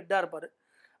இந்தியாவுக்கும் ஹெட்டாக இருப்பார்.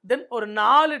 தென் ஒரு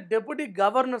 4 டெபுட்டி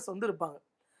கவர்னர்ஸ் வந்து இருப்பாங்க.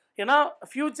 ஏன்னா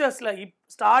ஃபியூச்சர்ஸில்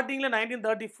ஸ்டார்டிங்கில்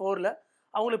 1934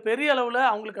 அவங்களுக்கு பெரிய அளவில்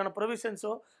அவங்களுக்கான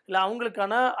ப்ரொவிஷன்ஸோ இல்லை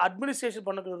அவங்களுக்கான அட்மினிஸ்ட்ரேஷன்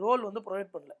பண்ணக்கூடிய ரோல் வந்து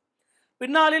ப்ரொவைட் பண்ணல.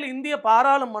 பின்னாளில் இந்திய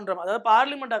பாராளுமன்றம், அதாவது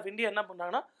பார்லிமெண்ட் ஆஃப் இந்தியா என்ன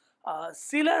பண்ணாங்கன்னா,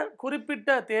 சில குறிப்பிட்ட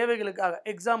தேவைகளுக்காக,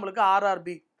 எக்ஸாம்பிளுக்கு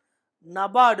ஆர்ஆர்பி,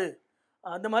 நபார்டு,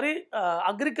 அந்த மாதிரி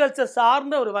அக்ரிகல்ச்சர்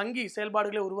சார்ந்த ஒரு வங்கி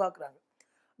செயல்பாடுகளை உருவாக்குறாங்க.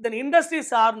 தென் இண்டஸ்ட்ரி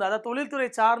சார்ந்த, அதாவது தொழில்துறை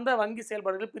சார்ந்த வங்கி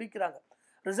செயல்பாடுகளை பிரிக்கிறாங்க.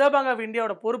 ரிசர்வ் பேங்க் ஆஃப்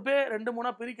இந்தியாவோட பொறுப்பே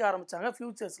 2-3 பிரிக்க ஆரம்பித்தாங்க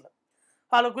ஃபியூச்சர்ஸில்.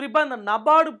 அதில் குறிப்பாக இந்த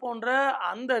நபார்டு போன்ற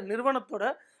அந்த நிறுவனத்தோட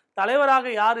தலைவராக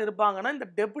யார் இருப்பாங்கன்னா, இந்த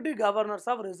deputy governors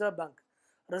of reserve bank.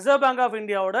 Reserve bank of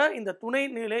இந்தியாவோட இந்த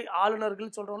துணைநிலை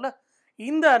ஆளுநர்கள் சொல்கிறோம்ல,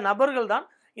 இந்த நபர்கள் தான்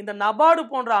இந்த நபார்டு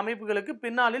போன்ற அமைப்புகளுக்கு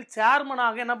பின்னாளில்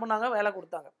சேர்மனாக என்ன பண்ணாங்க, வேலை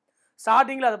கொடுத்தாங்க.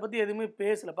 ஸ்டார்டிங்கில் அதை பற்றி எதுவுமே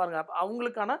பேசலை பாருங்கள்.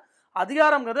 அவங்களுக்கான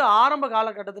அதிகாரங்கிறது ஆரம்ப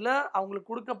காலகட்டத்தில் அவங்களுக்கு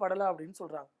கொடுக்கப்படலை அப்படின்னு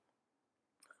சொல்கிறாங்க.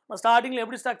 ஸ்டார்டிங்கில்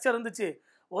எப்படி ஸ்ட்ரக்சர் இருந்துச்சு?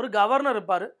 ஒரு கவர்னர்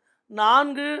இருப்பார்,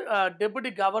 4 டெபுட்டி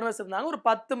கவர்னர்ஸ் இருந்தாங்க, ஒரு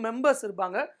 10 மெம்பர்ஸ்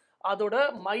இருப்பாங்க. அதோட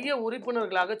மைய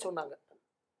உறுப்பினர்களாக சொன்னாங்க.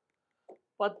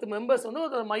 10 மெம்பர்ஸ் வந்து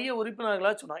ஒரு மைய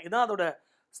உறுப்பினர்களாக சொன்னாங்க. இதுதான் அதோட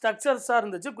ஸ்ட்ரக்சர்ஸாக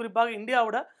இருந்துச்சு. குறிப்பாக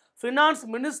இந்தியாவோட ஃபினான்ஸ்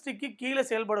மினிஸ்ட்ரிக்கு கீழே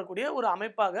செயல்படக்கூடிய ஒரு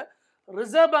அமைப்பாக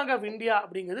ரிசர்வ் பேங்க் ஆஃப் இந்தியா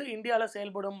அப்படிங்கிறது இந்தியாவில்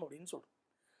செயல்படும் அப்படின்னு சொல்கிறோம்.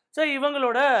 ஸோ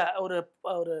இவங்களோட ஒரு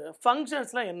ஒரு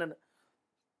ஃபங்க்ஷன்ஸ்லாம் என்னென்னு,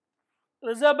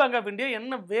 ரிசர்வ் பேங்க் ஆஃப் இந்தியா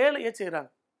என்ன வேலையை செய்கிறாங்க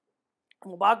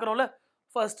நம்ம பார்க்குறோம்ல.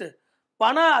 ஃபர்ஸ்ட்டு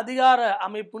பண அதிகார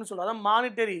அமைப்புன்னு சொல்லுவோம், அதான்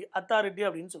மானிட்டரி அத்தாரிட்டி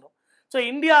அப்படின்னு சொல்லுவோம். ஸோ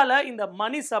இந்தியாவில் இந்த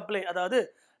மணி சப்ளை, அதாவது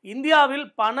இந்தியாவில்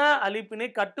பண அளிப்பினை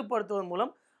கட்டுப்படுத்துவதன்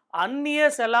மூலம் அந்நிய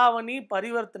செலாவணி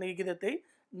பரிவர்த்தனை விகிதத்தை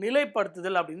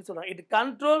நிலைப்படுத்துதல் அப்படின்னு சொல்லுவாங்க. It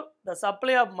control the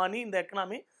supply of money இந்த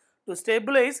economy to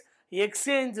stabilise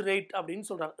exchange rate அப்படின்னு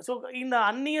சொல்கிறாங்க. ஸோ இந்த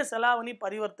அந்நிய செலாவணி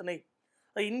பரிவர்த்தனை,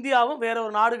 இந்தியாவும் வேற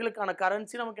ஒரு நாடுகளுக்கான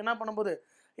கரன்சி நமக்கு என்ன பண்ணும்போது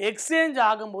எக்ஸ்சேஞ்ச்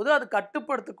ஆகும்போது அது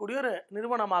கட்டுப்படுத்தக்கூடிய ஒரு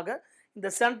நிறுவனமாக இந்த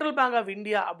சென்ட்ரல் பேங்க் ஆஃப்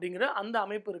இந்தியா அப்படிங்கிற அந்த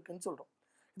அமைப்பு இருக்குன்னு சொல்கிறோம்.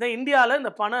 இதான் இந்தியாவில்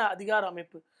இந்த பண அதிகார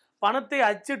அமைப்பு, பணத்தை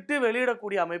அச்சிட்டு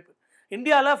வெளியிடக்கூடிய அமைப்பு.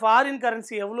 இந்தியாவில் ஃபாரின்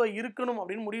கரன்சி எவ்வளோ இருக்கணும்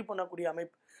அப்படின்னு முடிவு பண்ணக்கூடிய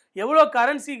அமைப்பு. எவ்வளோ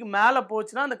கரன்சிக்கு மேலே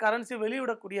போச்சுன்னா அந்த கரன்சி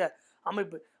வெளியிடக்கூடிய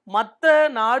அமைப்பு. மற்ற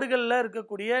நாடுகளில்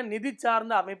இருக்கக்கூடிய நிதி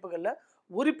சார்ந்த அமைப்புகளில்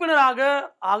உறுப்பினராக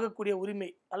ஆகக்கூடிய உரிமை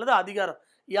அல்லது அதிகாரம்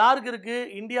யாருக்கு இருக்குது?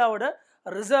 இந்தியாவோட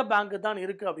ரிசர்வ் பேங்க்கு தான்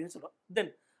இருக்குது அப்படின்னு சொல்லுவோம்.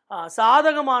 தென்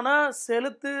சாதகமான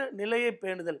செலுத்து நிலையை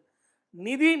பேணுதல்,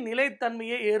 நிதி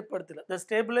நிலைத்தன்மையை ஏற்படுத்தல், த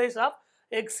ஸ்டெபிளைஸ் ஆஃப்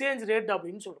எக்ஸ்சேஞ்ச் ரேட்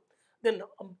அப்படின்னு சொல்கிறோம். தென்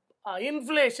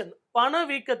இன்ஃப்ளேஷன்,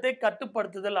 பணவீக்கத்தை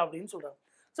கட்டுப்படுத்துதல் அப்படின்னு சொல்கிறாங்க.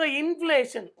 ஸோ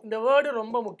இன்ஃப்ளேஷன் இந்த வேர்டு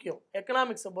ரொம்ப முக்கியம்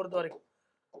எக்கனாமிக்ஸை பொறுத்த வரைக்கும்.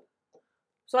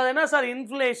 ஸோ அது என்ன சார்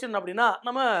இன்ஃப்ளேஷன் அப்படின்னா,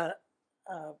 நம்ம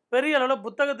பெரிய அளவில்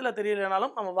புத்தகத்தில்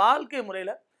தெரியலைனாலும் நம்ம வாழ்க்கை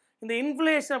முறையில் இந்த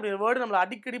இன்ஃப்ளேஷன் அப்படிங்கிற வேர்டு நம்மளை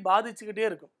அடிக்கடி பாதிச்சுக்கிட்டே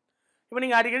இருக்கும். இப்போ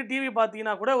நீங்கள் அடிக்கடி டிவி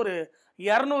பார்த்தீங்கன்னா கூட ஒரு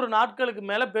 200 நாட்களுக்கு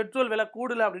மேலே பெட்ரோல் விலை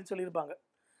கூடலை அப்படின்னு சொல்லியிருப்பாங்க.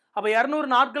 அப்போ 200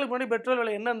 நாட்களுக்கு முன்னாடி பெட்ரோல்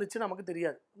விலை என்ன இருந்துச்சு நமக்கு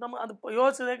தெரியாது, நம்ம அது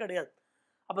யோசிச்சதே கிடையாது.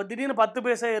 அப்போ திடீர்னு 10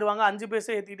 பைசா ஏறுவாங்க, 5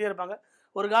 பைசா ஏற்றிக்கிட்டே இருப்பாங்க.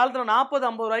 ஒரு காலத்தில்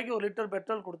 40-50 ரூபாய்க்கு ஒரு லிட்டர்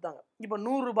பெட்ரோல் கொடுத்தாங்க, இப்போ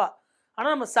 100 ரூபா.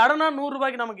 ஆனால் நம்ம சடனாக 100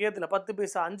 ரூபாய்க்கு நமக்கு ஏற்றல, 10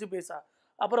 பைசா, 5 பைசா,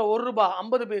 அப்புறம் 1 ரூபா,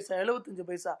 50 பைசா, 75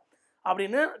 பைசா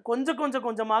அப்படின்னு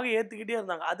கொஞ்சமாக ஏற்றிக்கிட்டே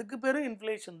இருந்தாங்க. அதுக்கு பேர்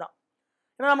இன்ஃப்ளேஷன் தான்.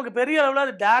 ஏன்னா நமக்கு பெரிய அளவில்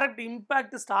அது டைரக்ட்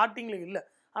இம்பேக்ட் ஸ்டார்டிங்கில் இல்லை,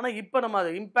 ஆனால் இப்போ நம்ம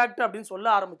அது இம்பேக்ட் அப்படின்னு சொல்ல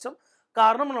ஆரம்பித்தோம்.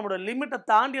 காரணம் நம்மளோட லிமிட்டை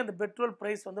தாண்டி அந்த பெட்ரோல்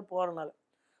ப்ரைஸ் வந்து போகிறனால.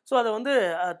 ஸோ அதை வந்து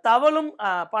தவளும்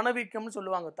பணவீக்கம்னு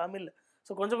சொல்லுவாங்க தமிழில்.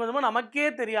 ஸோ கொஞ்சமாக நமக்கே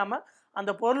தெரியாமல்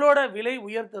அந்த பொருளோட விலை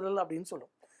உயர்த்துதல் அப்படின்னு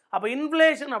சொல்லுவோம். அப்போ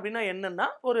இன்ஃப்ளேஷன் அப்படின்னா என்னென்னா,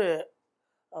 ஒரு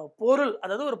பொருள்,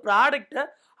 அதாவது ஒரு ப்ராடக்டை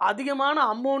அதிகமான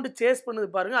அமௌண்ட்டு சேஸ் பண்ணுது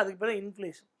பாருங்கள், அதுக்கு பேர்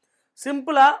இன்ஃப்ளேஷன்.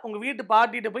 சிம்பிளாக உங்கள் வீட்டு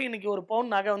பாட்டிகிட்ட போய் இன்றைக்கி ஒரு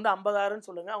பவுன் நகை வந்து 50,000ன்னு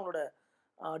சொல்லுங்கள், அவங்களோட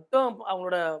டேர்ம்,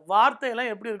 அவங்களோட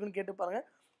வார்த்தையெல்லாம் எப்படி இருக்குன்னு கேட்டு பாருங்கள்.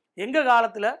 எங்கள்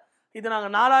காலத்தில் இது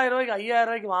நாங்கள் 4,000 ரூபாய்க்கு 5,000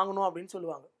 ரூபாய்க்கு வாங்கணும் அப்படின்னு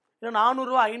சொல்லுவாங்க. இல்லை 400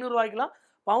 ரூபா 500 ரூபாய்க்குலாம்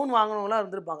பவுன் வாங்கினவங்களாம்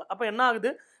இருந்திருப்பாங்க. அப்போ என்ன ஆகுது,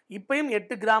 இப்போயும்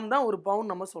 8 கிராம் தான் ஒரு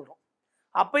பவுன் நம்ம சொல்கிறோம்.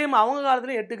 அப்போயும் அவங்க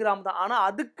காலத்துலேயும் 8 கிராம் தான். ஆனால்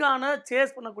அதுக்கான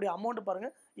சேஸ் பண்ணக்கூடிய அமௌண்ட்டு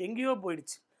பாருங்கள் எங்கேயோ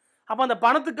போயிடுச்சு. அப்போ அந்த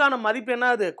பணத்துக்கான மதிப்பு என்ன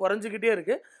ஆகுது, குறைஞ்சிக்கிட்டே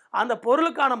இருக்குது. அந்த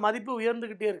பொருளுக்கான மதிப்பு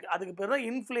உயர்ந்துக்கிட்டே இருக்குது. அதுக்கு பேர் தான்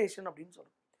இன்ஃப்ளேஷன் அப்படின்னு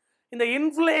சொல்கிறோம். இந்த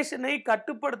இன்ஃப்ளேஷனை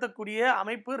கட்டுப்படுத்தக்கூடிய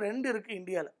அமைப்பு 2 இருக்குது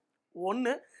இந்தியாவில்.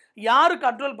 ஒன்று யார்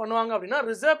கண்ட்ரோல் பண்ணுவாங்க அப்படின்னா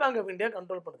reserve bank of India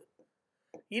control பண்ணுது.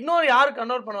 இன்னொரு யார்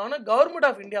கண்ட்ரோல் பண்ணுவாங்கன்னா கவர்மெண்ட்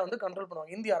ஆஃப் இந்தியா வந்து கண்ட்ரோல்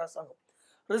பண்ணுவாங்க, இந்திய அரசாங்கம்.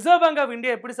 ரிசர்வ் பேங்க் ஆஃப்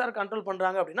இந்தியா எப்படி சார் கண்ட்ரோல்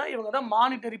பண்ணுறாங்க அப்படின்னா இவங்க தான்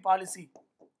மானிட்டரி பாலிசி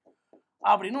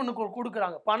அப்படின்னு ஒன்று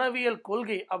கொடுக்குறாங்க. பணவியல்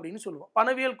கொள்கை அப்படின்னு சொல்லுவோம்.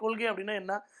 பணவியல் கொள்கை அப்படின்னா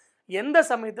என்ன? எந்த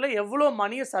சமயத்தில் எவ்வளோ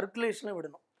மணியை சர்க்குலேஷனில்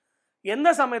விடணும், எந்த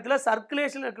சமயத்தில்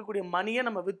சர்க்குலேஷனில் இருக்கக்கூடிய மணியை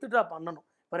நம்ம வித்ட்ரா பண்ணணும்.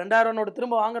 இப்போ 2000 நோட்டு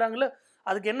திரும்ப வாங்குறாங்கல்ல,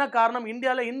 அதுக்கு என்ன காரணம்?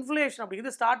 இந்தியாவில் இன்ஃப்ளேஷன்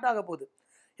அப்படிங்கிறது ஸ்டார்ட் ஆக போகுது.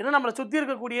 ஏன்னா நம்மளை சுற்றி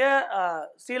இருக்கக்கூடிய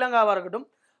ஸ்ரீலங்காவாக இருக்கட்டும்,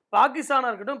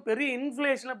 பாகிஸ்தானாக இருக்கட்டும், பெரிய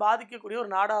இன்ஃப்ளேஷனை பாதிக்கக்கூடிய ஒரு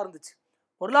நாடாக இருந்துச்சு,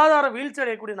 பொருளாதார வீழ்ச்சி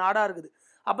அடையக்கூடிய நாடாக இருக்குது.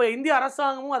 அப்போ இந்திய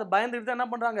அரசாங்கமும் அதை பயந்துட்டு தான் என்ன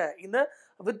பண்ணுறாங்க, இந்த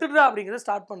வித்ட்ரா அப்படிங்கிறத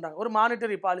ஸ்டார்ட் பண்ணுறாங்க. ஒரு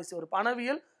மானிட்டரி பாலிசி, ஒரு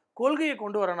பணவியல் கொள்கையை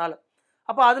கொண்டு வரனால.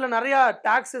 அப்போ அதில் நிறையா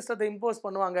டேக்ஸ் சிஸ்டத்தை இம்போஸ்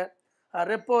பண்ணுவாங்க.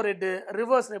 Repo rate,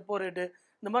 reverse repo rate,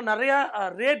 இந்த மாதிரி நிறையா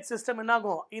ரேட் சிஸ்டம்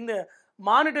என்னாகும் இந்த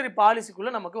மானிட்டரி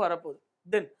பாலிசிக்குள்ளே நமக்கு வரப்போகுது.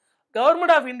 தென்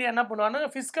கவர்மெண்ட் ஆஃப் இந்தியா என்ன பண்ணுவாங்க,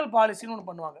 ஃபிஸ்கல் பாலிசின்னு ஒன்று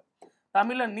பண்ணுவாங்க.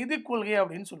 தமிழில் நிதி கொள்கை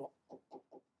அப்படின்னு சொல்லுவோம்.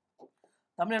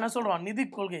 தமிழ் என்ன சொல்கிறோம்? நிதி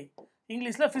கொள்கை.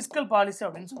 இங்கிலீஷில் ஃபிஸ்கல் பாலிசி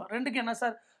அப்படின்னு சொல்லுவோம். ரெண்டுக்கு என்ன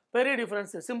சார் பெரிய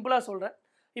டிஃப்ரென்ஸு? சிம்பிளாக சொல்கிறேன்.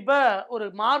 இப்போ ஒரு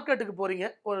மார்க்கெட்டுக்கு போகிறீங்க,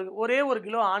 ஒரே 1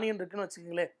 கிலோ ஆனியன் இருக்குன்னு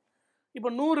வச்சுக்கோங்களேன். இப்போ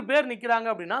 100 பேர் நிற்கிறாங்க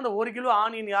அப்படின்னா அந்த 1 கிலோ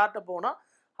ஆனியன் யார்கிட்ட போனால்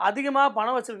அதிகமாக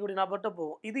பணம் வச்சிருக்கக்கூடிய நபர்கிட்ட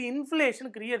போகும். இது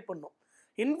இன்ஃப்ளேஷன் கிரியேட் பண்ணும்.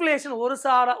 இன்ஃப்ளேஷன் ஒரு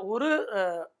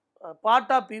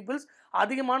பார்ட் ஆஃப் பீப்புள்ஸ்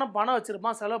அதிகமான பணம்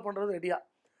வச்சுருப்பான், செலவு பண்ணுறது ரெடியாக.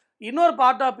 இன்னொரு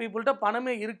பார்ட் ஆஃப் பீப்புள்கிட்ட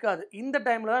பணமே இருக்காது. இந்த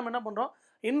டைமில் தான் என்ன பண்ணுறோம்,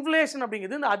 இன்ஃப்ளேஷன்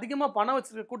அப்படிங்கிறது இந்த அதிகமாக பணம்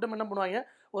வச்சுருக்க கூட்டம் என்ன பண்ணுவாங்க,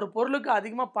 ஒரு பொருளுக்கு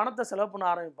அதிகமாக பணத்தை செலவு பண்ண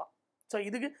ஆரம்பிப்பான். ஸோ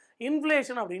இதுக்கு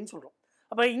இன்ஃப்ளேஷன் அப்படின்னு சொல்கிறோம்.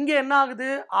 அப்போ இங்கே என்ன ஆகுது,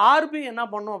 ஆர்பிஐ என்ன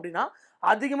பண்ணும் அப்படின்னா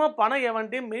அதிகமாக பணம்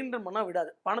எவன்ட்டையும் மெயின்டைன் பண்ண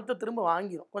விடாது, பணத்தை திரும்ப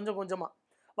வாங்கிடும் கொஞ்சம் கொஞ்சமாக.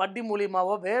 வட்டி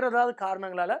மூலியமாவோ வேறு ஏதாவது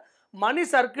காரணங்களால் மணி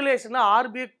சர்க்குலேஷனில்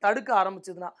ஆர்பிஐ தடுக்க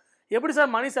ஆரம்பிச்சதுன்னா, எப்படி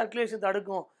சார் மணி சர்க்குலேஷன்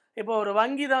தடுக்கும்? இப்போ ஒரு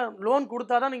வங்கி தான் லோன்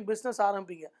கொடுத்தா தான் நீங்கள் பிஸ்னஸ்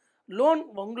ஆரம்பிப்பீங்க. லோன்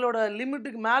உங்களோட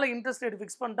லிமிட்டுக்கு மேலே இன்ட்ரெஸ்ட் ரேட்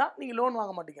ஃபிக்ஸ் பண்ணிட்டா நீங்கள் லோன்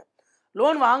வாங்க மாட்டீங்க.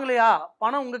 லோன் வாங்கலையா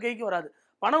பணம் உங்கள் கைக்கு வராது.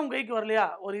 பணம் உங்கள் கைக்கு வரலையா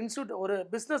ஒரு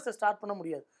பிஸ்னஸை ஸ்டார்ட் பண்ண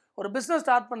முடியாது. ஒரு பிஸ்னஸ்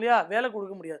ஸ்டார்ட் பண்ணலையா வேலை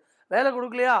கொடுக்க முடியாது. வேலை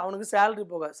கொடுக்கலையா அவனுக்கு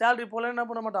சேலரி போகல என்ன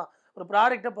பண்ண மாட்டான், ஒரு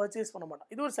ப்ராடக்ட்டை பர்ச்சேஸ் பண்ண மாட்டான்.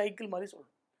 இது ஒரு சைக்கிள் மாதிரி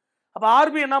சொல்கிறோம். அப்போ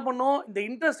ஆர்பிஐ என்ன பண்ணும், இந்த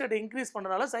இன்ட்ரெஸ்ட் ரேட்டை இன்க்ரீஸ்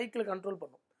பண்ணுறதுனால சைக்கிளை கண்ட்ரோல்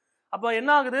பண்ணும். அப்போ என்ன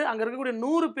ஆகுது, அங்கே இருக்கக்கூடிய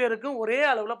 100 பேருக்கும் ஒரே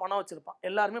அளவில் பணம் வச்சுருப்பான்,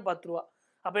 எல்லாருமே 10 ரூபா.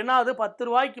 அப்போ என்ன ஆகுது, 10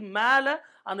 ரூபாய்க்கு மேலே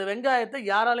அந்த வெங்காயத்தை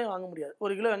யாராலையும் வாங்க முடியாது.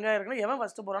 1 கிலோ வெங்காயம் இருக்குன்னா எவன்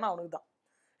ஃபஸ்ட்டு போகிறானோ அவனுக்கு தான்.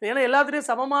 ஏன்னா எல்லாத்துலேயும்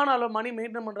சமமான அளவு மணி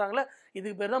மெயின்டைன் பண்ணுறாங்களே,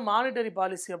 இதுக்கு பேர் தான் மானிட்டரி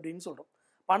பாலிசி அப்படின்னு சொல்கிறோம்.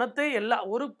 பணத்தை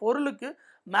ஒரு பொருளுக்கு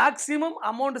மேக்ஸிமம்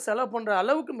அமௌண்ட் செலவு பண்ணுற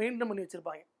அளவுக்கு மெயின்டைன் பண்ணி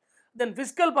வச்சுருப்பாங்க. தென்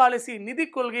ஃபிஸ்கல் பாலிசி, நிதி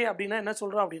கொள்கை அப்படின்னா என்ன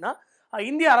சொல்கிறோம் அப்படின்னா,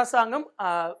 இந்திய அரசாங்கம்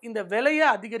இந்த விலையை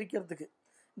அதிகரிக்கிறதுக்கு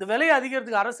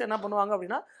அரசு என்ன பண்ணுவாங்க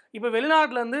அப்படின்னா, இப்போ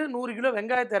வெளிநாட்டிலேருந்து 100 கிலோ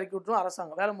வெங்காயத்தை இறக்கி விட்டுரும்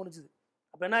அரசாங்கம், வேலை முடிஞ்சுது.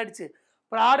 அப்போ என்ன ஆயிடுச்சு,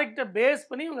 ப்ராடக்டை பேஸ்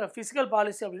பண்ணி இவங்க ஃபிஸ்கல்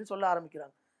பாலிசி அப்படின்னு சொல்ல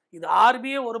ஆரம்பிக்கிறாங்க. இது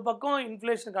ஆர்பிஐ ஒரு பக்கம்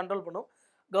இன்ஃப்ளேஷன் கண்ட்ரோல் பண்ணும்,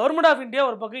 கவர்மெண்ட் ஆஃப் இந்தியா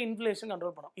ஒரு பக்கம் இன்ஃப்ளேஷன்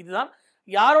கண்ட்ரோல் பண்ணும். இதுதான்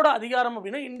யாரோட அதிகாரம்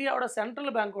அப்படின்னா இந்தியாவோட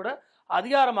சென்ட்ரல் பேங்கோட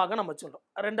அதிகாரமாக நம்ம சொல்கிறோம்.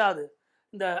 ரெண்டாவது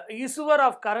இந்த இசுவர்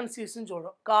ஆஃப் கரன்சிஸ்ன்னு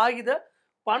சொல்கிறோம். காகித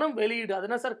பணம் வெளியீடு, அது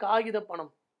என்ன சார் காகித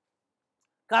பணம்,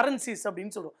 கரன்சிஸ்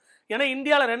அப்படின்னு சொல்கிறோம். ஏன்னா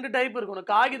இந்தியாவில் 2 டைப் இருக்கணும்,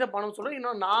 காகித பணம் சொல்கிறோம்,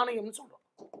 இன்னொன்று நாணயம்னு சொல்கிறோம்.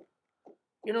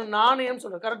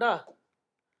 கரெக்டா?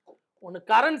 ஒன்று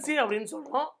கரன்சி அப்படின்னு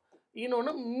சொல்கிறோம்,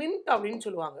 இன்னொன்று மின்ட் அப்படின்னு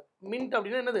சொல்லுவாங்க. மின்ட்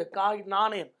அப்படின்னா என்னது,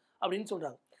 நாணயம் அப்படின்னு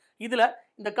சொல்கிறாங்க. இதில்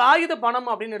இந்த காகித பணம்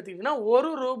அப்படின்னு எடுத்துக்கிட்டிங்கன்னா 1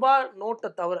 ரூபாய் நோட்டை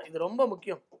தவிர, இது ரொம்ப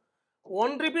முக்கியம்,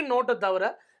 1 ரூபி நோட்டை தவிர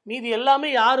மீதி எல்லாமே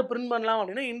யார் பிரிண்ட் பண்ணலாம்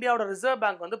அப்படின்னா இந்தியாவோட ரிசர்வ்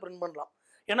பேங்க் வந்து பிரிண்ட் பண்ணலாம்.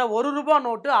 ஏன்னா 1 ரூபாய்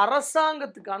நோட்டு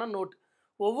அரசாங்கத்துக்கான நோட்டு.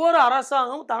 ஒவ்வொரு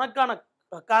அரசாங்கமும் தனக்கான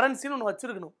கரன்சின்னு ஒன்று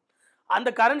வச்சுருக்கணும். அந்த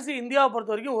கரன்சி இந்தியாவை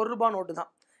பொறுத்த வரைக்கும் 1 ரூபாய் நோட்டு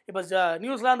தான். இப்போ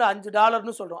நியூசிலாந்து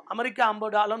 $5 சொல்கிறோம், அமெரிக்கா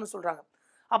 $50 சொல்கிறாங்க.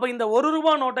 அப்போ இந்த 1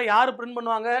 ரூபாய் நோட்டை யார் பிரிண்ட்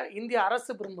பண்ணுவாங்க, இந்திய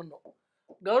அரசு பிரிண்ட் பண்ணும்,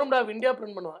 கவர்மெண்ட் ஆஃப் இந்தியா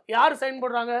பிரிண்ட் பண்ணுவாங்க. யார் சைன்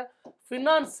போடுறாங்க,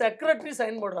 ஃபினான்ஸ் செக்ரட்டரி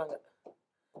சைன் போடுறாங்க.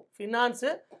 ஃபினான்ஸு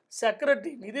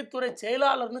செக்ரட்டரி, நிதித்துறை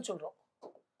செயலாளர்னு சொல்கிறோம்,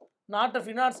 நாட்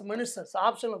ஃபினான்ஸ் மினிஸ்டர்ஸ்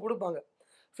ஆப்ஷனில் கொடுப்பாங்க.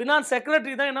 ஃபினான்ஸ்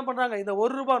செக்ரட்டரி தான் என்ன பண்ணுறாங்க, இந்த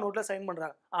 1 ரூபாய் நோட்டில் சைன்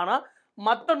பண்ணுறாங்க. ஆனால்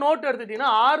மற்ற நோட்டு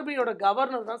எடுத்துக்கிட்டிங்கன்னா ஆர்பிஐயோட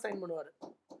கவர்னர் தான் சைன் பண்ணுவார்.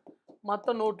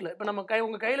 மற்ற நோட்டில் இப்போ நம்ம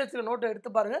உங்கள் கையில் வச்சுருக்க நோட்டை எடுத்து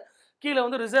பாருங்கள், கீழே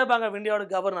வந்து ரிசர்வ் பேங்க் ஆஃப் இந்தியாவோட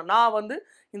கவர்னர், நான் வந்து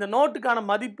இந்த நோட்டுக்கான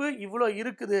மதிப்பு இவ்வளோ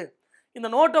இருக்குது, இந்த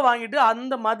நோட்டை வாங்கிட்டு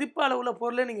அந்த மதிப்பு அளவுள்ள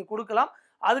பொருளை நீங்கள் கொடுக்கலாம்,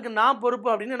 அதுக்கு நான் பொறுப்பு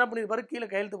அப்படின்னு என்ன பண்ணியிருப்பாரு, கீழே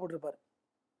கையெழுத்து போட்டிருப்பார்.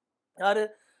 யார்,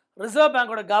 ரிசர்வ்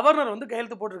பேங்கோட கவர்னர் வந்து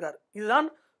கையெழுத்து போட்டிருக்காரு. இதுதான்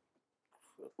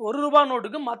 1 ரூபாய்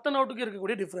நோட்டுக்கும் மற்ற நோட்டுக்கும்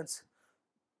இருக்கக்கூடிய டிஃப்ரென்ஸ்.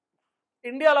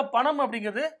 இந்தியாவில் பணம்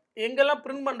அப்படிங்கிறது எங்கெல்லாம்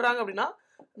பிரிண்ட் பண்ணுறாங்க அப்படின்னா,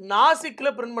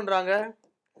 நாசிக்கில் பிரிண்ட் பண்ணுறாங்க,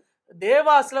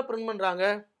 தேவாஸில் பிரிண்ட் பண்ணுறாங்க,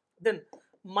 தென்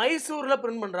மைசூரில்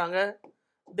பிரிண்ட் பண்ணுறாங்க,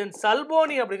 தென்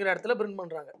சல்போனி அப்படிங்கிற இடத்துல பிரிண்ட்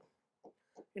பண்ணுறாங்க.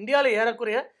 இந்தியாவில்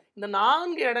ஏறக்குறைய இந்த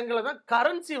 4 இடங்களை தான்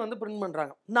கரன்சி வந்து பிரிண்ட்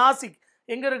பண்றாங்க. நாசிக்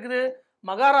எங்க இருக்குது?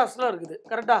 மகாராஷ்டிரா இருக்குது.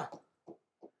 கரெக்டா?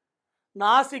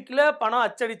 நாசிக்ல பணம்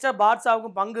அச்சடிச்சா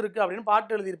பாட்ஷாவுக்கும் பங்கு இருக்கு அப்படின்னு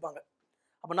பாட்டு எழுதியிருப்பாங்க.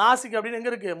 அப்போ நாசிக் அப்படின்னு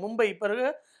எங்க இருக்கு? மும்பை. இப்போ இருக்கு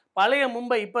பழைய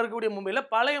மும்பை, இப்போ இருக்கக்கூடிய மும்பையில்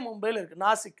பழைய மும்பையில் இருக்கு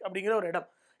நாசிக் அப்படிங்கிற ஒரு இடம்.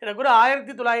 எனக்கு கூட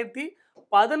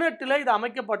 1918 இது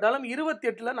அமைக்கப்பட்டாலும்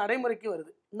 28 நடைமுறைக்கு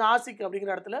வருது. நாசிக்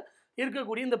அப்படிங்கிற இடத்துல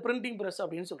இருக்கக்கூடிய இந்த பிரிண்டிங் பிரஸ்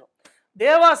அப்படின்னு சொல்றோம்.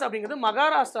 தேவாஸ் அப்படிங்கிறது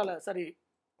மகாராஷ்டிரால சரி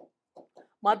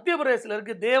மத்திய பிரதேசத்தில்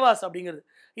இருக்கு தேவாஸ் அப்படிங்கிறது.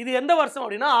 இது எந்த வருஷம்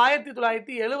அப்படின்னா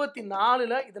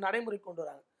 1974 இது நடைமுறை கொண்டு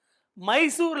வராங்க.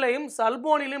 மைசூர்லையும்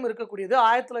சல்போனிலையும் இருக்கக்கூடியது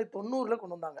 1990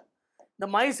 கொண்டு வந்தாங்க. இந்த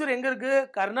மைசூர் எங்க இருக்கு?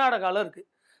 கர்நாடகாவில் இருக்கு.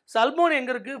 சல்போனி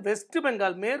எங்க இருக்கு? வெஸ்ட்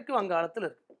பெங்கால் மேற்கு வங்காளத்தில்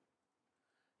இருக்கு.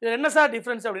 இது என்ன சார்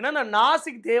டிஃபரன்ஸ் அப்படின்னா இந்த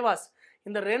நாசிக் தேவாஸ்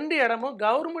இந்த 2 இடமும்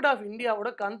கவர்மெண்ட் ஆஃப் இந்தியாவோட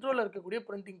கண்ட்ரோலில் இருக்கக்கூடிய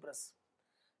பிரிண்டிங் பிரஸ்.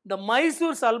 இந்த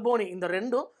மைசூர் சல்போனி இந்த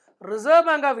 2ம் ரிசர்வ்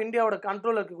பேங்க் ஆஃப் இந்தியாவோட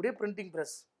கண்ட்ரோலில் இருக்கக்கூடிய பிரிண்டிங்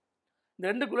பிரஸ். இந்த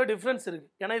 2க்குள்ள டிஃப்ரென்ஸ் இருக்கு.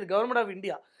 ஏன்னா இது கவர்மெண்ட் ஆஃப்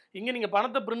இந்தியா. இங்கே நீங்கள்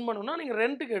பணத்தை பிரிண்ட் பண்ணணும்னா நீங்கள்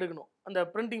ரெண்ட்டுக்கு எடுக்கணும் அந்த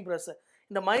பிரிண்டிங் ப்ரெஸ்ஸை.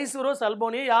 இந்த மைசூரோ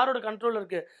சல்போனியோ யாரோட கண்ட்ரோலில்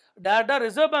இருக்குது? டேரெக்டாக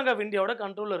ரிசர்வ் பேங்க் ஆஃப் இந்தியாவோட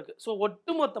கண்ட்ரோலில் இருக்குது. ஸோ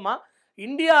ஒட்டுமொத்தமாக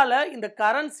இந்தியாவில் இந்த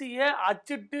கரன்சியை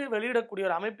அச்சிட்டு வெளியிடக்கூடிய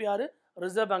ஒரு அமைப்பு யார்?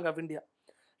 Reserve bank of India.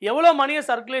 எவ்வளோ மணியை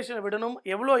சர்க்குலேஷன் விடணும்,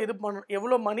 எவ்வளோ இது பண்ணணும்,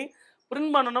 எவ்வளோ மணி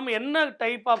பிரிண்ட் பண்ணணும், என்ன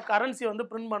டைப் ஆஃப் கரன்சி வந்து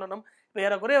பிரிண்ட் பண்ணணும். இப்போ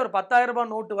ஏறக்குறைய ஒரு 10,000 ரூபாய்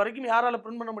நோட்டு வரைக்கும் யாரால்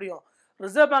பிரிண்ட் பண்ண முடியும்?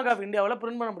 ரிசர்வ் பேங்க் ஆஃப் இந்தியாவில்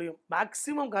பிரிண்ட் பண்ண முடியும்.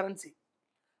 மேக்ஸிமம் கரன்சி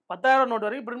 10,000 நோட்டு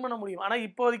வரைக்கும் பிரிண்ட் பண்ண முடியும். ஆனால்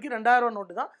இப்போதைக்கு 2,000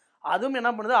 நோட்டு தான். அதுவும் என்ன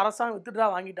பண்ணுது? அரசாங்கம் வித்ட்ரா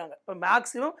வாங்கிட்டாங்க. இப்போ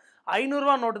மேக்ஸிமம் 500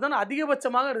 ரூபா நோட்டு தான்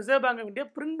அதிகபட்சமாக reserve bank of India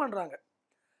print பண்ணுறாங்க.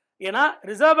 ஏன்னா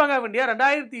ரிசர்வ் பேங்க் ஆஃப் இந்தியா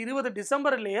 2020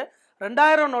 டிசம்பர்லேயே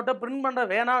 2,000 நோட்டை பிரிண்ட் பண்ணுற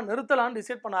வேணாம் நிறுத்தலாம்னு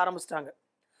டிசைட் பண்ண ஆரம்பிச்சிட்டாங்க.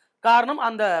 காரணம்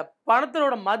அந்த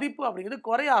பணத்தோட மதிப்பு அப்படிங்கிறது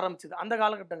குறைய ஆரம்பிச்சுது. அந்த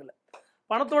காலகட்டங்களில்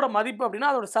பணத்தோட மதிப்பு அப்படின்னா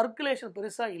அதோட சர்க்குலேஷன்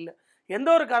பெருசாக இல்லை. எந்த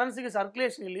ஒரு கரன்சிக்கு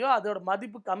சர்க்குலேஷன் இல்லையோ அதோட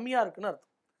மதிப்பு கம்மியாக இருக்குன்னு அர்த்தம்.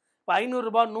 இப்போ 500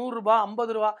 ரூபா 100 ரூபா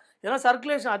 50 ரூபா இதெல்லாம்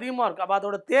சர்க்குலேஷன் அதிகமாக இருக்குது. அப்போ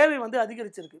அதோட தேவை வந்து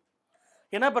அதிகரிச்சிருக்கு.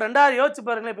 ஏன்னா இப்போ 2000 யோசிச்சு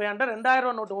பாருங்களேன். இப்போ என்கிட்ட 2000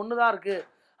 ரூபா நோட்டு ஒன்று தான் இருக்குது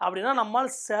அப்படின்னா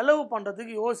நம்மால் செலவு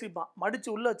பண்ணுறதுக்கு யோசிப்பான். மடித்து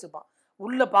உள்ளே வச்சுப்பான்.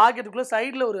 உள்ள பாக்கெட்டுக்குள்ளே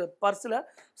சைடில் ஒரு பர்ஸில்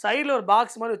சைடில் ஒரு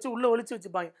பாக்ஸ் மாதிரி வச்சு உள்ளே ஒழிச்சு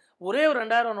வச்சுப்பாங்க. ஒரே ஒரு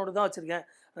 2000 ரூபா நோட்டு தான் வச்சுருக்கேன்.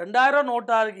 2000 ரூபா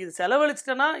நோட்டாக இருக்குது. இது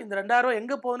செலவழிச்சிட்டேன்னா இந்த 2000 ரூபா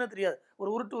எங்கே போகுதுன்னே தெரியாது. ஒரு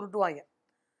உருட்டுவாங்க.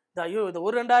 இது ஐயோ இது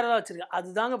ஒரு 2000 ரூபா வச்சுருக்கேன்.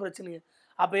 அதுதாங்க பிரச்சனைங்க.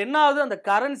 அப்போ என்ன ஆகுது? அந்த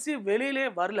கரன்சி வெளியிலே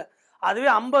வரல. அதுவே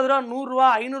 50 ரூபா 100 ரூபா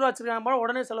 500 ரூபா வச்சுருக்காங்க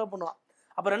உடனே செலவு பண்ணுவான்.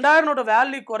 அப்போ 2000 நோட்டு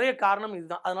வேல்யூ குறைய காரணம்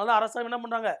இதுதான். அதனால தான் அரசாங்கம் என்ன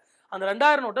பண்ணுறாங்க? அந்த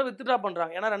 2000 நோட்டை வித்ட்ரா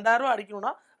பண்ணுறாங்க. ஏன்னா 2000 ரூபா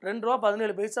அடிக்கணும்னா 2 ரூபா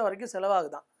 17 பைசா வரைக்கும்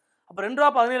செலவாகுதான். அப்போ 2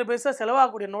 ரூபா 17 பைசா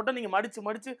செலவாகக்கூடிய நோட்டை நீங்கள்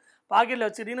மடித்து பாக்கெட்டில்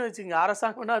வச்சுட்டீங்கன்னு வச்சுங்க.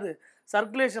 அரசாங்கம்னா அது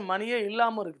சர்க்குலேஷன் மணியே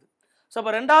இல்லாமல் இருக்குது. ஸோ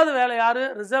அப்போ 2வது வேலை யார்?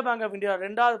 ரிசர்வ் பேங்க் ஆஃப் இந்தியா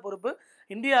 2வது பொறுப்பு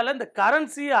இந்தியாவில் இந்த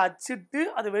கரன்சியை அச்சிட்டு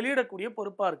அதை வெளியிடக்கூடிய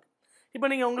பொறுப்பாக இருக்குது. இப்போ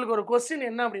நீங்கள் உங்களுக்கு ஒரு கொஸ்டின்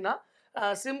என்ன அப்படின்னா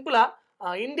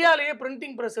சிம்பிளாக இந்தியாவிலேயே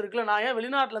பிரிண்டிங் ப்ரெஸ் இருக்குல்ல, நான் ஏன்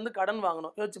வெளிநாட்டிலேருந்து கடன்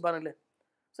வாங்கணும்? யோசிச்சு பாருங்களேன்.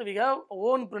 So we have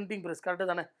own printing press. கரெக்டாக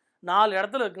தானே? 4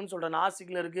 இடத்துல இருக்குதுன்னு சொல்கிறேன்.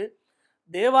 நாசிக்கில் இருக்குது,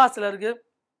 தேவாஸில் இருக்குது,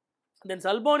 தென்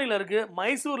சல்போனியில் இருக்குது,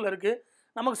 மைசூரில் இருக்குது.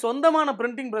 நமக்கு சொந்தமான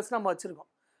பிரிண்டிங் ப்ரெஸ் நம்ம வச்சுருக்கோம்.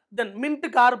 தென் மின்ட்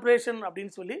கார்பரேஷன்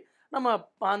அப்படின்னு சொல்லி நம்ம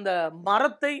அந்த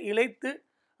மரத்தை இழைத்து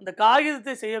அந்த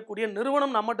காகிதத்தை செய்யக்கூடிய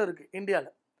நிறுவனம் நம்மகிட்ட இருக்குது.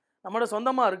 இந்தியாவில் நம்மகிட்ட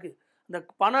சொந்தமாக இருக்குது. இந்த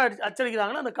பணம்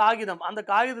அச்சடிக்கிறாங்கன்னா அந்த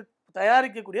காகிதம்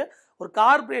தயாரிக்கக்கூடிய ஒரு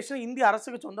கார்பரேஷன் இந்திய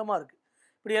அரசுக்கு சொந்தமாக இருக்குது.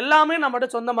 இப்படி எல்லாமே நம்மகிட்ட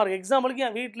சொந்தமாக இருக்குது. எக்ஸாம்பிளுக்கு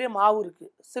என் வீட்லேயே மாவு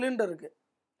இருக்குது, சிலிண்டர் இருக்குது.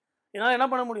 என்னால் என்ன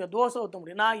பண்ண முடியும்? தோசை ஊற்ற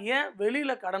முடியும். நான் ஏன்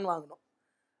வெளியில் கடன் வாங்கணும்?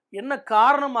 என்ன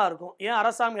காரணமாக இருக்கும்? ஏன்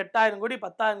அரசாங்கம் 8000 கோடி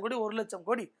 10,000 கோடி 1 லட்சம்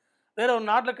கோடி வேறு ஒரு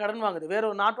நாட்டில் கடன் வாங்குது, வேறு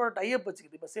ஒரு நாட்டோட டைப்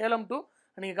வச்சுக்குது? இப்போ சேலம் டு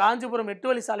நீங்கள் காஞ்சிபுரம் 8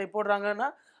 வழி சாலை போடுறாங்கன்னா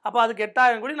அப்போ அதுக்கு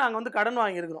 8000 கோடி நாங்கள் வந்து கடன்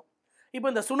வாங்கியிருக்கிறோம். இப்போ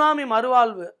இந்த சுனாமி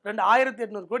மறுவாழ்வு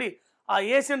 1800 கோடி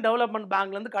ஏசியன் டெவலப்மெண்ட்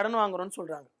பேங்க்லேருந்து கடன் வாங்குறோன்னு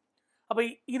சொல்கிறாங்க. அப்போ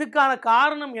இதுக்கான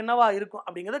காரணம் என்னவா இருக்கும்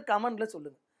அப்படிங்கிறத கமெண்ட்டில்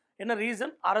சொல்லுங்கள். என்ன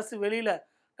ரீசன் அரசு வெளியில்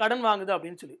கடன் வாங்குது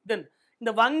அப்படின்னு சொல்லி. தென்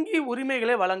இந்த வங்கி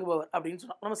உரிமைகளை வழங்குபவர் அப்படின்னு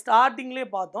சொன்னோம். நம்ம ஸ்டார்டிங்லேயே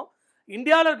பார்த்தோம்.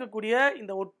 இந்தியாவில் இருக்கக்கூடிய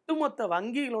இந்த ஒட்டுமொத்த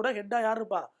வங்கிகளோட ஹெட்டாக யார்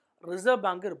இருப்பா? ரிசர்வ்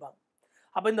பேங்க் இருப்பாங்க.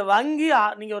 அப்போ இந்த வங்கி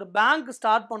நீங்கள் ஒரு பேங்க்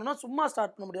ஸ்டார்ட் பண்ணணும்னா சும்மா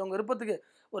ஸ்டார்ட் பண்ண முடியும். உங்கள் விருப்பத்துக்கு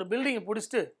ஒரு பில்டிங்கை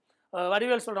பிடிச்சிட்டு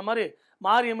வடிவேல் சொல்கிற மாதிரி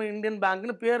மாரியம்மன் இந்தியன்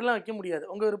பேங்க்னு பேர்லாம் வைக்க முடியாது.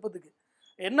 உங்கள் விருப்பத்துக்கு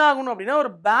என்ன ஆகணும் அப்படின்னா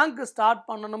ஒரு பேங்க் ஸ்டார்ட்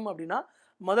பண்ணணும் அப்படின்னா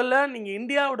முதல்ல நீங்கள்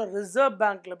இந்தியாவோட ரிசர்வ்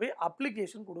பேங்க்கில் போய்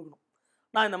அப்ளிகேஷன் கொடுக்கணும்.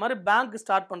 நான் இந்த மாதிரி பேங்க்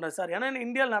ஸ்டார்ட் பண்ணுறேன் சார். ஏன்னா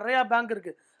இந்தியாவில் நிறையா பேங்க்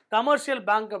இருக்குது. கமர்ஷியல்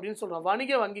பேங்க் அப்படின்னு சொல்கிறோம்,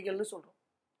 வணிக வங்கிகள்னு சொல்கிறோம்.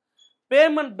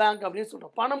 பேமெண்ட் பேங்க் அப்படின்னு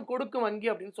சொல்கிறோம், பணம் கொடுக்கும் வங்கி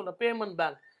அப்படின்னு சொல்கிறோம். பேமெண்ட்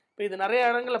பேங்க் இப்போ இது நிறைய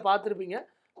இடங்களில் பார்த்துருப்பீங்க.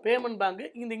 பேமெண்ட் பேங்க்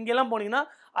இங்கெல்லாம் போனீங்கன்னா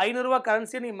 500 ரூபா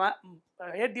கரன்சியை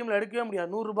நீங்கள் ஏடிஎம்மில் எடுக்கவே முடியாது.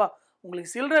 100 ரூபா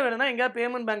உங்களுக்கு சில்லறை வேணும்னா எங்கேயாவது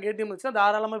பேமெண்ட் பேங்க் ஏடிஎம் இருந்துச்சுன்னா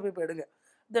தாராளமாக போய் எடுங்க.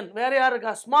 தென் வேறு யார்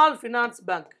இருக்கா? Small finance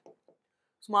bank.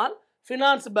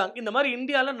 இந்த மாதிரி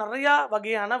இந்தியாவில் நிறையா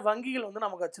வகையான வங்கிகள் வந்து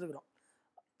நமக்கு வச்சுருக்கிறோம்.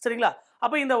 சரிங்களா?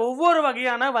 அப்போ இந்த ஒவ்வொரு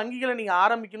வகையான வங்கிகளை நீங்கள்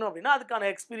ஆரம்பிக்கணும் அப்படின்னா அதுக்கான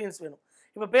எக்ஸ்பீரியன்ஸ் வேணும்.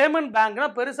 இப்போ பேமெண்ட் பேங்க்னா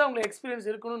பெருசாக உங்களுக்கு எக்ஸ்பீரியன்ஸ்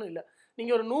இருக்கணும்னு இல்லை.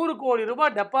 நீங்கள் ஒரு 100 கோடி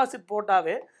ரூபாய் டெபாசிட்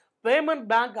போட்டாவே பேமெண்ட்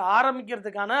பேங்க்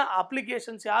ஆரம்பிக்கிறதுக்கான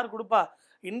அப்ளிகேஷன்ஸ் யார் கொடுப்பா?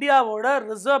 இந்தியாவோட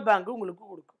ரிசர்வ் பேங்க் உங்களுக்கு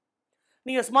கொடுக்கும்.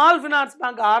 நீங்கள் ஸ்மால் ஃபினான்ஸ்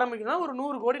பேங்க் ஆரம்பிக்கணும்னா ஒரு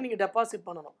 100 கோடி நீங்கள் டெபாசிட்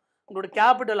பண்ணணும் உங்களோட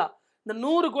கேபிட்டலாக. இந்த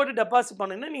 100 கோடி டெபாசிட்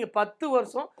பண்ணீங்கன்னா நீங்கள் 10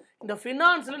 வருஷம் இந்த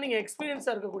ஃபினான்ஸில் நீங்கள்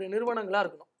எக்ஸ்பீரியன்ஸாக இருக்கக்கூடிய நிறுவனங்களாக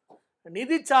இருக்கணும்.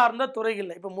 நிதி சார்ந்த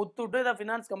துறைகளில் இப்போ முத்தூட்டு இதை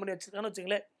ஃபினான்ஸ் கம்பெனி வச்சுருக்கான்னு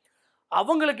வச்சுங்களேன்,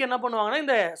 அவங்களுக்கு என்ன பண்ணுவாங்கன்னா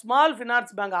இந்த ஸ்மால்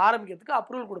ஃபினான்ஸ் பேங்க் ஆரம்பிக்கிறதுக்கு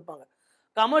அப்ரூவல் கொடுப்பாங்க.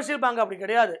 கமர்ஷியல் பேங்க் அப்படி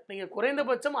கிடையாது. நீங்கள்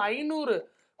குறைந்தபட்சம் 500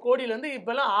 கோடியிலேருந்து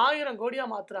இப்போல்லாம் 1000 கோடியாக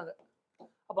மாற்றுறாங்க.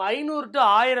 அப்போ 500 to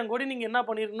 1000 கோடி நீங்கள் என்ன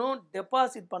பண்ணிடணும்?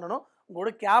 டெபாசிட் பண்ணணும்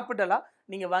உங்களோட கேபிட்டலாக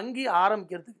நீங்கள் வங்கி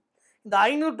ஆரம்பிக்கிறதுக்கு. இந்த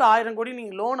 500 to 1000 கோடி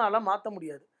நீங்கள் லோனால மாற்ற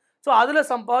முடியாது. ஸோ அதில்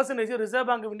some percentage reserve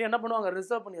bank of India என்ன பண்ணுவாங்க?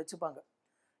 ரிசர்வ் பண்ணி வச்சுப்பாங்க.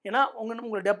 ஏன்னா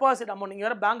உங்கள் டெபாசிட் அமௌண்ட் நீங்கள்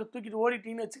வேறு பேங்க் தூக்கிட்டு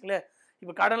ஓடிட்டீங்கன்னு வச்சுக்கலேன்.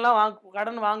 இப்போ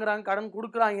கடன் வாங்குறாங்க, கடன்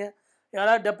கொடுக்குறாங்க,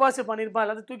 யாராவது டெபாசிட் பண்ணியிருப்பாங்க,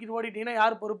 எல்லாத்தையும் தூக்கிட்டு ஓடிட்டீங்கன்னா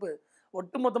யார் பொறுப்பு?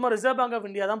 ஒட்டுமொத்தமாக ரிசர்வ் பேங்க் ஆஃப்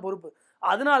இந்தியா தான் பொறுப்பு.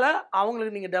 அதனால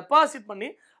அவங்களுக்கு நீங்கள் டெபாசிட் பண்ணி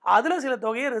அதில் சில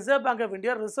தொகையை reserve bank of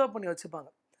India reserve பண்ணி வச்சுப்பாங்க.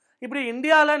 இப்படி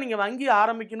இந்தியாவில் நீங்கள் வங்கி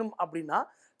ஆரம்பிக்கணும் அப்படின்னா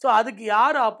ஸோ அதுக்கு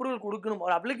யார் அப்ரூவல் கொடுக்கணும்?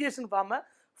 ஒரு அப்ளிகேஷன் ஃபார்மை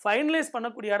ஃபைனலைஸ்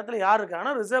பண்ணக்கூடிய இடத்துல யார்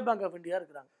இருக்காங்கன்னா ரிசர்வ் பேங்க் ஆஃப் இந்தியா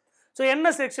இருக்கிறாங்க. ஸோ என்ன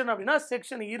செக்ஷன் அப்படின்னா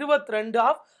section 22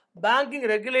 of banking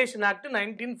regulation act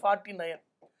 1949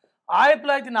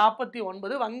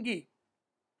 1949 வங்கி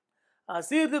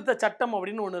சீர்திருத்த சட்டம்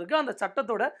அப்படின்னு ஒன்று இருக்குது. அந்த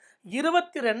சட்டத்தோட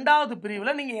 22வது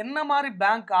பிரிவில் நீங்கள் என்ன மாதிரி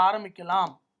பேங்க்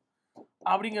ஆரம்பிக்கலாம்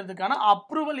அப்படிங்கிறதுக்கான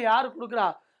அப்ரூவல் யார் கொடுக்குறா?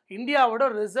 இந்தியாவோட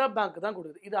ரிசர்வ் பேங்க் தான்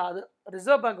கொடுக்குது. இது அது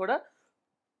ரிசர்வ் பேங்கோட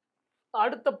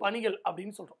அடுத்த பணிகள்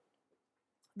அப்படின்னு சொல்கிறோம்.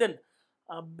 தென்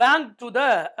பேங்க் டு த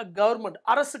கவர்மெண்ட்,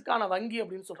 அரசுக்கான வங்கி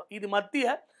அப்படின்னு சொல்கிறோம். இது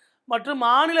மத்திய மற்றும்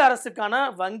மாநில அரசுக்கான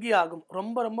வங்கி ஆகும்.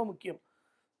 ரொம்ப ரொம்ப முக்கியம்.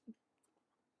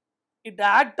 It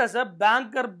act as a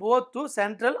banker both to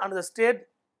central and the state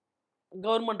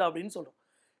government அப்படின்னு சொல்கிறோம்.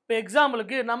 இப்போ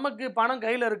எக்ஸாம்பிளுக்கு நமக்கு பணம்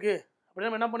கையில் இருக்குது அப்படின்னு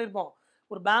நம்ம என்ன பண்ணியிருப்போம்?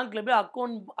 ஒரு பேங்க்கில் போய்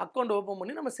அக்கௌண்ட் ஓப்பன்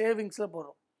பண்ணி நம்ம சேவிங்ஸில்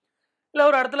போடுறோம். இல்லை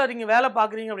ஒரு இடத்துல நீங்கள் வேலை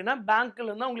பார்க்குறீங்க அப்படின்னா பேங்க்கில்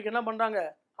இருந்தால் உங்களுக்கு என்ன பண்ணுறாங்க?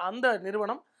 அந்த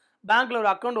நிறுவனம் பேங்க்கில் ஒரு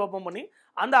அக்கௌண்ட் ஓப்பன் பண்ணி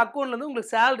அந்த அக்கௌண்ட்லேருந்து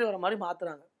உங்களுக்கு சேலரி வர மாதிரி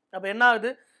மாற்றுறாங்க. அப்போ என்ன ஆகுது?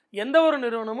 எந்த ஒரு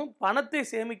நிறுவனமும் பணத்தை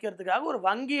சேமிக்கிறதுக்காக ஒரு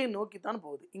வங்கியை நோக்கித்தான்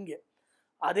போகுது. இங்கே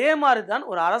அதே மாதிரி தான்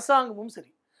ஒரு அரசாங்கமும்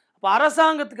சரி. அப்போ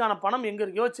அரசாங்கத்துக்கான பணம் எங்கே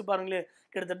இருக்கு? யோசிச்சு பாருங்களேன்.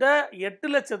 கிட்டத்தட்ட 8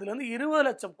 லட்சத்துலேருந்து 20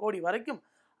 லட்சம் கோடி வரைக்கும்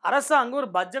அரசாங்கம் ஒரு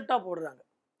பட்ஜெட்டாக போடுறாங்க.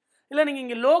 இல்லை நீங்கள்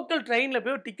இங்கே லோக்கல் ட்ரெயினில்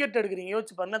போய் டிக்கெட் எடுக்கிறீங்க,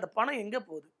 யோசிச்சு பாருங்கள், அந்த பணம் எங்கே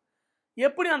போகுது?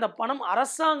 எப்படி அந்த பணம்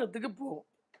அரசாங்கத்துக்கு போகும்?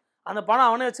 அந்த பணம்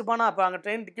அவனே வச்சுப்பானா? அப்போ அங்கே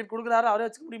ட்ரெயின் டிக்கெட் கொடுக்குறாரு, அவரே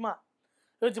வச்சுக்க முடியுமா?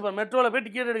 யோசிச்சு பாருங்க. மெட்ரோவில் போய்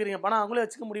டிக்கெட் எடுக்கிறீங்க, பணம் அவங்களே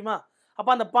வச்சுக்க முடியுமா? அப்போ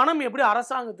அந்த பணம் எப்படி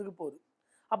அரசாங்கத்துக்கு போகுது?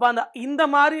 அப்போ இந்த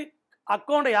மாதிரி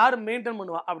அக்கௌண்ட்டை யார் மெயின்டைன்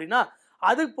பண்ணுவா அப்படின்னா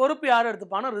அதுக்கு பொறுப்பு யார்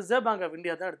எடுத்துப்பாங்கன்னா ரிசர்வ் பேங்க் ஆஃப்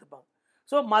இந்தியா தான் எடுத்துப்பாங்க.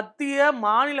 ஸோ மத்திய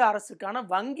மாநில அரசுக்கான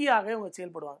வங்கியாக இவங்க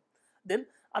செயல்படுவாங்க. தென்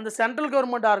அந்த சென்ட்ரல்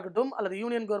கவர்மெண்ட்டாக இருக்கட்டும் அல்லது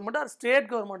யூனியன் கவர்மெண்ட்டாக ஸ்டேட்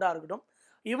கவர்மெண்ட்டாக இருக்கட்டும்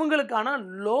இவங்களுக்கான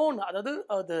லோன், அதாவது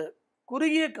அது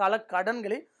குறுகிய கால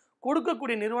கடன்களை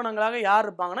கொடுக்கக்கூடிய நிறுவனங்களாக யார்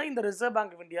இருப்பாங்கன்னா இந்த ரிசர்வ்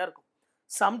பேங்க் ஆஃப் இந்தியா இருக்கும்.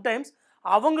 சம்டைம்ஸ்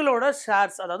அவங்களோட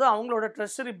ஷேர்ஸ், அதாவது அவங்களோட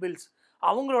ட்ரெஷரி பில்ஸ்,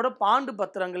 அவங்களோட பாண்டு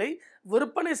பத்திரங்களை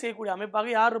விற்பனை செய்யக்கூடிய அமைப்பாக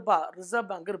யார் இருப்பா? ரிசர்வ்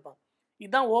பேங்க் இருப்பாங்க.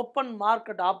 இதுதான் ஓப்பன்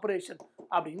மார்க்கெட் ஆப்ரேஷன்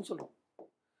அப்படின்னு சொல்லுவோம்.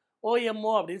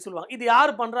 OMO அப்படின்னு சொல்லுவாங்க. இது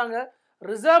யார் பண்ணுறாங்க?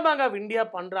 ரிசர்வ் பேங்க் ஆஃப் இந்தியா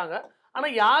பண்ணுறாங்க.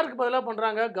 ஆனால் யாருக்கு பதிலாக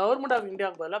பண்ணுறாங்க? கவர்மெண்ட் ஆஃப்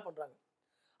இந்தியாவுக்கு பதிலாக பண்ணுறாங்க.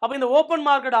 அப்போ இந்த ஓப்பன்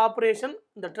மார்க்கெட் ஆப்ரேஷன்,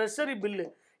 இந்த ட்ரெஷரி பில்லு,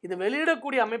 இது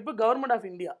வெளியிடக்கூடிய அமைப்பு கவர்மெண்ட் ஆஃப்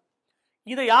இந்தியா.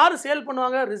 இதை யார் சேல்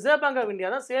பண்ணுவாங்க? ரிசர்வ் பேங்க் ஆஃப் இந்தியா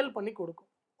தான் சேல் பண்ணி கொடுக்கும்.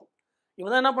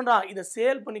 இவன் தான் என்ன பண்ணுறான்? இதை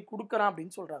சேல் பண்ணி கொடுக்குறான்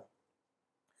அப்படின்னு சொல்கிறாங்க.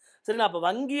 சரிங்களா? அப்போ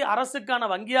வங்கி அரசுக்கான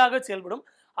வங்கியாக செயல்படும்.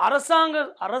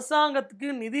 அரசாங்கத்துக்கு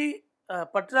நிதி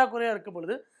பற்றாக்குறையாக இருக்கும்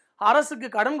பொழுது அரசுக்கு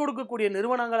கடன் கொடுக்கக்கூடிய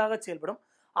நிறுவனங்களாக செயல்படும்.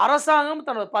 அரசாங்கம்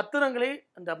தனது பத்திரங்களை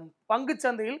அந்த பங்கு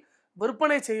சந்தையில்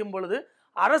விற்பனை செய்யும் பொழுது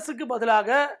அரசுக்கு பதிலாக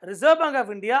ரிசர்வ் பேங்க்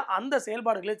ஆஃப் இந்தியா அந்த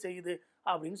செயல்பாடுகளை செய்யுது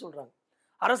அப்படின்னு சொல்கிறாங்க.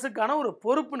 அரசுக்கான ஒரு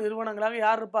பொறுப்பு நிறுவனங்களாக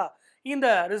யார் இருப்பா? இந்த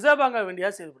ரிசர்வ் பேங்க் ஆஃப்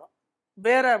இந்தியா செயல்படும்.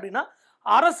 வேறு அப்படின்னா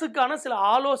அரசுக்கான சில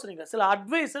ஆலோசனைகள், சில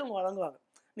அட்வைஸை வழங்குவாங்க.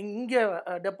 நீங்கள் இங்கே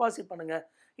டெபாசிட் பண்ணுங்கள்,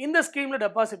 இந்த ஸ்கீமில்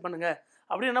டெபாசிட் பண்ணுங்கள்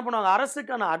அப்படின்னு என்ன பண்ணுவாங்க?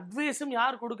 அரசுக்கான அட்வைஸும்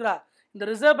யார் கொடுக்குறா? இந்த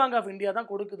ரிசர்வ் பேங்க் ஆஃப் இந்தியா தான்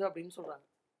கொடுக்குது அப்படின்னு சொல்கிறாங்க.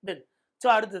 தென் ஸோ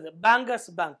அடுத்தது பேங்கர்ஸ்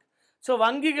பேங்க். ஸோ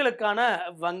வங்கிகளுக்கான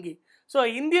வங்கி. ஸோ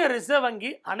இந்திய ரிசர்வ்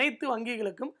வங்கி அனைத்து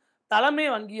வங்கிகளுக்கும் தலைமை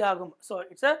வங்கியாகும். ஸோ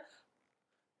இட்ஸ்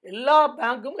எல்லா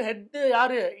பேங்க்கும் ஹெட்டு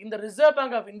யார்? இந்த ரிசர்வ்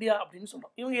பேங்க் ஆஃப் இந்தியா அப்படின்னு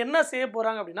சொல்கிறோம். இவங்க என்ன செய்ய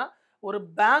போகிறாங்க அப்படின்னா ஒரு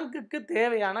பேங்க்குக்கு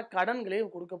தேவையான கடன்களை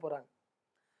கொடுக்க போகிறாங்க.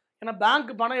 ஏன்னா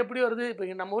பேங்க் பணம் எப்படி வருது? இப்போ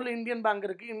நம்ம ஊரில் இந்தியன் பேங்க்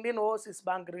இருக்குது, இந்தியன் ஓவர்சீஸ்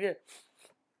பேங்க் இருக்குது,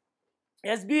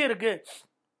 SBI இருக்குது.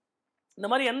 இந்த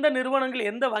மாதிரி எந்த நிறுவனங்கள்,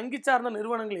 எந்த வங்கி சார்ந்த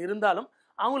நிறுவனங்கள் இருந்தாலும்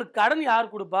அவங்களுக்கு கடன்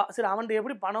யார் கொடுப்பா? சரி, அவன்கிட்ட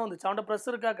எப்படி பணம் வந்துச்சு? அவன்கிட்ட ப்ரெஸ்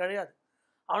இருக்கா? கிடையாது.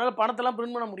 அவனால் பணத்தெல்லாம்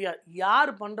பிரிண்ட் பண்ண முடியாது.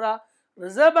 யார் பண்ணுறா?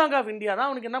 ரிசர்வ் பேங்க் ஆஃப் இந்தியா தான்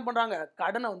அவனுக்கு என்ன பண்ணுறாங்க,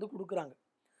 கடனை வந்து கொடுக்குறாங்க.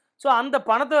 ஸோ அந்த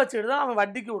பணத்தை வச்சுட்டு தான் அவன்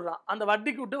வட்டிக்கு விடுறான். அந்த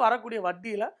வட்டிக்கு விட்டு வரக்கூடிய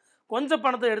வட்டியில் கொஞ்சம்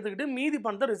பணத்தை எடுத்துக்கிட்டு மீதி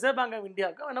பணத்தை ரிசர்வ் பேங்க் ஆஃப்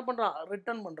இந்தியாவுக்கு அவன் என்ன பண்ணுறான்,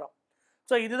 ரிட்டர்ன் பண்ணுறான்.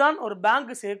 ஸோ இதுதான் ஒரு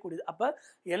பேங்க் செய்யக்கூடியது. அப்போ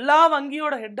எல்லா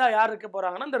வங்கியோட ஹெட்டாக யார் இருக்க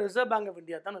போகிறாங்கன்னா இந்த ரிசர்வ் பேங்க் ஆஃப்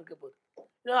இந்தியா தான் இருக்க போகுது.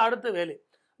 இது அடுத்த வேலை.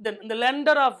 தென் இந்த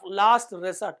லெண்டர் ஆஃப் லாஸ்ட்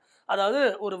ரெசார்ட், அதாவது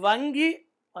ஒரு வங்கி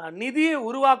நிதியை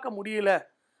உருவாக்க முடியல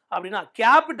அப்படின்னா,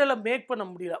 கேபிட்டலை மேக் பண்ண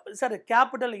முடியல. சார்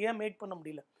கேபிட்டல் ஏன் மேக் பண்ண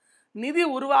முடியல? நிதி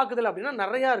உருவாக்குதல் அப்படின்னா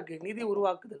நிறையா இருக்குது. நிதி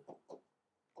உருவாக்குதல்.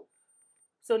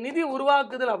 ஸோ நிதி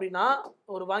உருவாக்குதல் அப்படின்னா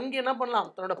ஒரு வங்கி என்ன பண்ணலாம்,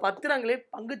 தன்னோட பத்திரங்களை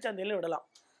பங்குச்சந்தையில் விடலாம்,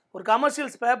 ஒரு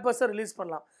கமர்ஷியல்ஸ் பேப்பர்ஸை ரிலீஸ்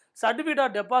பண்ணலாம், சர்டிஃபிகேட்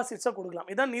ஆஃப் டெபாசிட்ஸை கொடுக்கலாம்.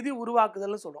 இதான் நிதி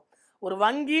உருவாக்குதல்னு சொல்கிறோம். ஒரு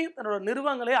வங்கி தன்னோட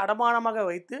நிறுவனங்களை அடமானமாக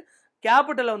வைத்து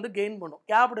கேபிட்டலை வந்து கெயின் பண்ணும்,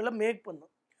 கேபிட்டலை மேக்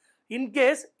பண்ணும்.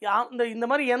 இன்கேஸ் இந்த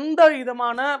மாதிரி எந்த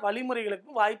விதமான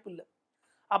வழிமுறைகளுக்கும் வாய்ப்பு இல்லை.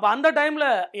 அப்போ அந்த டைமில்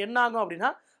என்ன ஆகும் அப்படின்னா,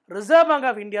 ரிசர்வ் பேங்க்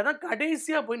ஆஃப் இந்தியா தான்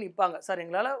கடைசியாக போய் நிற்பாங்க. சார்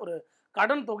எங்களால் ஒரு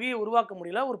கடன் தொகையை உருவாக்க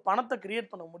முடியல, ஒரு பணத்தை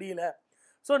கிரியேட் பண்ண முடியல,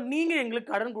 ஸோ நீங்கள்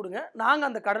எங்களுக்கு கடன் கொடுங்க, நாங்கள்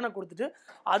அந்த கடனை கொடுத்துட்டு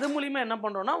அது மூலிமா என்ன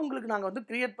பண்ணுறோன்னா உங்களுக்கு நாங்கள் வந்து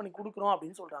கிரியேட் பண்ணி கொடுக்குறோம்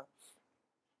அப்படின்னு சொல்கிறாங்க.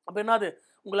 அப்போ என்னது,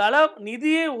 உங்களால்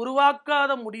நிதியை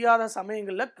உருவாக்காத முடியாத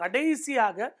சமயங்களில்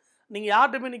கடைசியாக நீங்கள்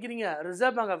யார்கிட்ட போய் நிற்கிறீங்க,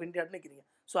 ரிசர்வ் பேங்க் ஆஃப் இந்தியாட்டு நிற்கிறீங்க.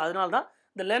 ஸோ அதனால தான்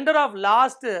இந்த லெண்டர் ஆஃப்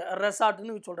லாஸ்ட்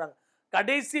ரெசார்ட்னு சொல்கிறாங்க,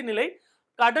 கடைசி நிலை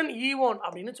கடன் ஈவோன்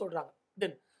அப்படின்னு சொல்கிறாங்க.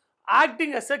 தென்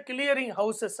acting as a clearing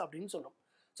houses அப்படின்னு சொல்கிறோம்.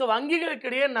 ஸோ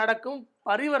வங்கிகளுக்கிடையே நடக்கும்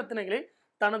பரிவர்த்தனைகளை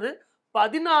தனது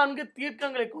 14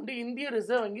 தீர்க்கங்களை கொண்டு இந்திய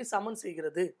ரிசர்வ் வங்கி சமன்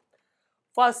செய்கிறது.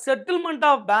 For settlement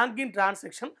of banking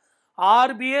transaction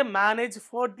RBI manage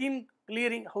 14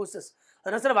 clearing houses.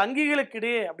 அதனால் சார்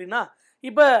வங்கிகளுக்கிடையே அப்படின்னா,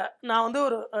 இப்போ நான் வந்து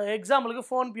ஒரு எக்ஸாம்பிளுக்கு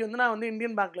ஃபோன்பே வந்து நான் வந்து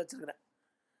இந்தியன் பேங்க்கில் வச்சுருக்கிறேன்.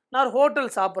 நான் ஒரு ஹோட்டல்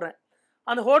சாப்பிட்றேன்.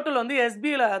 அந்த ஹோட்டல் வந்து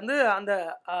எஸ்பிஐயில் வந்து அந்த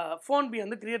ஃபோன்பே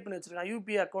வந்து க்ரியேட் பண்ணி வச்சுருக்கேன்,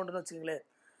 யூபிஐ அக்கௌண்ட்டுன்னு வச்சுக்கங்களேன்.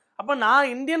 அப்போ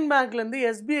நான் இந்தியன் பேங்க்லேருந்து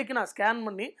எஸ்பிஐக்கு நான் ஸ்கேன்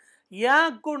பண்ணி என்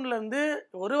அக்கௌண்ட்லேருந்து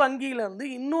ஒரு வங்கியிலேருந்து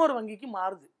இன்னொரு வங்கிக்கு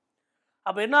மாறுது.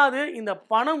 அப்போ என்ன ஆகுது, இந்த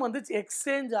பணம் வந்து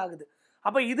எக்ஸ்சேஞ்ச் ஆகுது.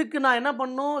 அப்போ இதுக்கு நான் என்ன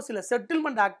பண்ணணும், சில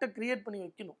செட்டில்மெண்ட் ஆக்டை க்ரியேட் பண்ணி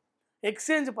வைக்கணும்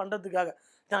எக்ஸ்சேஞ்ச் பண்ணுறதுக்காக.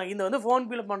 நான் இந்த வந்து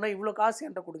ஃபோன்பேயில் பண்ணேன், இவ்வளோ காசு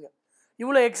என்கிட்ட கொடுங்க,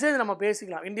 இவ்வளோ எக்ஸ்சேஞ்ச் நம்ம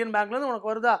பேசிக்கலாம். இந்தியன் பேங்க்லேருந்து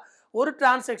உனக்கு வருதா, ஒரு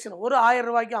டிரான்சாக்ஷன் ஒரு 1000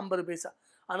 ரூபாய்க்கு 50 பைசா,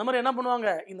 அந்த மாதிரி என்ன பண்ணுவாங்க.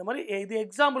 இந்த மாதிரி இது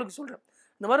எக்ஸாம்பிளுக்கு சொல்கிறேன்.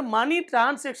 இந்த மாதிரி மணி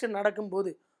டிரான்சாக்ஷன்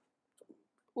நடக்கும்போது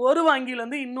ஒரு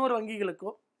வங்கியிலேருந்து இன்னொரு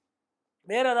வங்கிகளுக்கோ,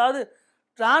 வேறு ஏதாவது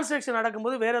டிரான்சாக்ஷன்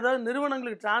நடக்கும்போது, வேறு ஏதாவது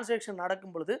நிறுவனங்களுக்கு டிரான்சாக்ஷன்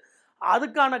நடக்கும் பொழுது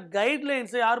அதுக்கான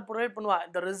கைட்லைன்ஸை யார் ப்ரொவைட் பண்ணுவா,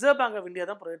 இந்த ரிசர்வ் பேங்க் ஆஃப் இந்தியா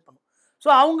தான் ப்ரொவைட் பண்ணும். ஸோ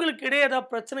அவங்களுக்கு இடையே ஏதாவது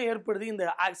பிரச்சனை ஏற்படுது இந்த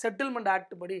செட்டில்மெண்ட்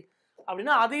ஆக்ட் படி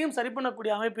அப்படின்னா அதையும் சரி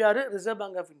பண்ணக்கூடிய அமைப்பு யார், ரிசர்வ்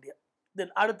பேங்க் ஆஃப் இந்தியா.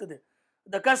 தென் அடுத்தது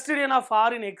த custodian of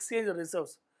foreign exchange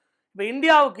reserves. இப்போ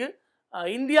இந்தியாவுக்கு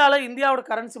இந்தியாவோட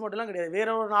கரன்சி மட்டும்லாம் கிடையாது, வேற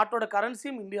ஒரு நாட்டோட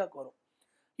கரன்சியும் இந்தியாவுக்கு வரும்.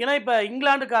 ஏன்னா இப்போ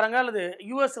இங்கிலாந்துக்காரங்க அல்லது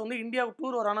யூஎஸ் வந்து இந்தியாவுக்கு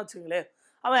டூர் வரான்னு வச்சுங்களேன்,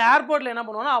 அவன் ஏர்போர்ட்டில் என்ன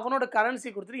பண்ணுவான்னா அவனோட கரன்சி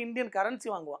கொடுத்துட்டு இந்தியன் கரன்சி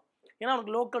வாங்குவான். ஏன்னா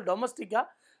அவனுக்கு லோக்கல் டொமஸ்டிக்காக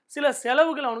சில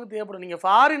செலவுகள் அவனுக்கு தேவைப்படும். நீங்கள்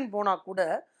ஃபாரின் போனால் கூட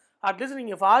அட்லீஸ்ட்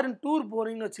நீங்கள் ஃபாரின் டூர்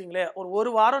போகிறீங்கன்னு வச்சுங்களேன்,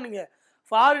 ஒரு வாரம் நீங்கள்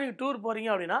ஃபாரின் டூர் போகிறீங்க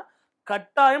அப்படின்னா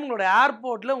கட்டாயம் உங்களோட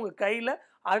ஏர்போர்ட்டில் உங்கள் கையில்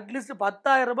அட்லீஸ்ட்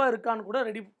 10,000 ரூபாய் இருக்கான்னு கூட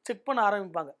ரெடி செக் பண்ண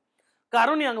ஆரம்பிப்பாங்க.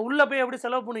 காரணம் நீ அங்கே உள்ளே போய் எப்படி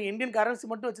செலவு பண்ணுங்க, இந்தியன் கரன்சி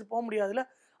மட்டும் வச்சுட்டு போக முடியாதுல்ல.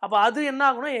 அப்போ அது என்ன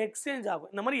ஆகும்னா எக்ஸ்சேஞ்ச் ஆகும்.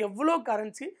 இந்த மாதிரி எவ்வளோ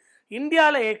கரன்சி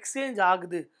இந்தியாவில் எக்ஸ்சேஞ்ச்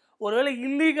ஆகுது, ஒருவேளை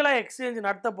இல்லீகலாக எக்ஸ்சேஞ்ச்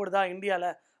நடத்தப்படுதா இந்தியாவில்.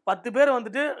 10 பேர்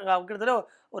வந்துட்டு கிட்டத்தட்ட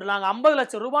ஒரு நாங்கள் 50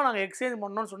 லட்சம் ரூபா நாங்கள் எக்ஸ்சேஞ்ச்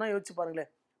பண்ணோன்னு சொன்னால் யோசிச்சு பாருங்களேன்.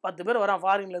 10 பேர் வரான்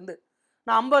ஃபாரின்லேருந்து,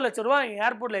 நான் 50 லட்சம் ரூபா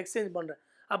ஏர்போர்ட்டில் எக்ஸ்சேஞ்ச் பண்ணுறேன்.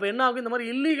 அப்போ என்ன ஆகும், இந்த மாதிரி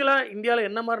இல்லீகலாக இந்தியாவில்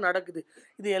என்ன மாதிரி நடக்குது,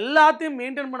 இது எல்லாத்தையும்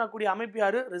மெயின்டைன் பண்ணக்கூடிய அமைப்பு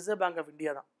யார், ரிசர்வ் பேங்க் ஆஃப்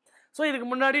இந்தியா தான். ஸோ இதுக்கு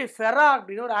முன்னாடி ஃபெரா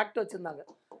அப்படின்னு ஒரு ஆக்ட் வச்சுருந்தாங்க,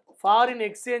 ஃபாரின்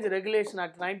எக்ஸ்சேஞ்ச் ரெகுலேஷன்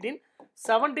ஆக்ட்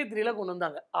 1973 கொண்டு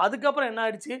வந்தாங்க. அதுக்கப்புறம் என்ன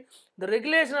ஆயிடுச்சு, இந்த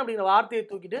ரெகுலேஷன் அப்படிங்கிற வார்த்தையை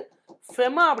தூக்கிட்டு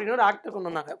ஃபெமா அப்படின்னு ஒரு ஆக்டை கொண்டு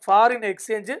வந்தாங்க, ஃபாரின்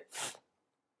எக்ஸ்சேஞ்சு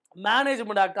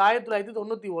மேனேஜ்மெண்ட் ஆக்ட்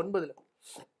 1999.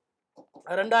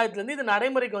 2000 இது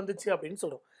நடைமுறைக்கு வந்துச்சு அப்படின்னு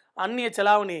சொல்கிறோம். அந்நிய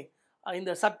செலாவணி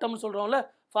இந்த சட்டம்னு சொல்கிறோம்ல,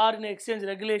 ஃபாரின் எக்ஸ்சேஞ்ச்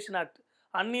ரெகுலேஷன் ஆக்ட்,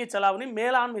 அந்நிய செலாவணி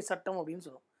மேலாண்மை சட்டம் அப்படின்னு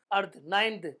சொல்லுவோம். அடுத்து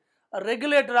 9th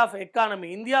ரெகுலேட்டர் ஆஃப் எக்கானமி,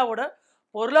 இந்தியாவோட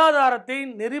பொருளாதாரத்தை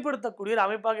நெறிப்படுத்தக்கூடிய ஒரு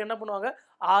அமைப்பாக என்ன பண்ணுவாங்க,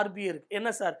 ஆர்பிஐ இருக்குது. என்ன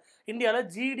சார் இந்தியாவில்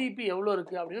ஜிடிபி எவ்வளோ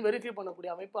இருக்குது அப்படின்னு வெரிஃபை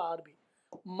பண்ணக்கூடிய அமைப்பு ஆர்பிஐ.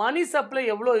 மணி சப்ளை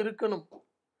எவ்வளோ இருக்கணும்,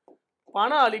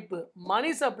 பண அளிப்பு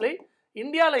மணி சப்ளை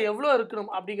இந்தியாவில் எவ்வளோ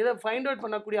இருக்கணும் அப்படிங்கிறத ஃபைண்ட் அவுட்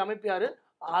பண்ணக்கூடிய அமைப்பு யார்,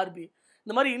 ஆர்பிஐ.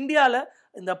 இந்த மாதிரி இந்தியாவில்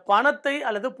இந்த பணத்தை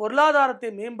அல்லது பொருளாதாரத்தை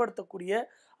மேம்படுத்தக்கூடிய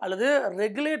அல்லது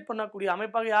ரெகுலேட் பண்ணக்கூடிய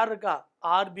அமைப்பாக யார் இருக்கா,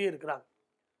 ஆர்பிஐ இருக்கிறாங்க.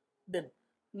 தென்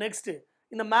நெக்ஸ்ட்டு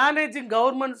இந்த மேனேஜிங்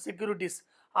கவர்மெண்ட் செக்யூரிட்டிஸ்,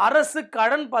 அரசு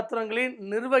கடன் பத்திரங்களை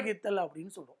நிர்வகித்தல்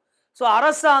அப்படின்னு சொல்கிறோம். ஸோ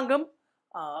அரசாங்கம்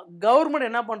கவர்மெண்ட்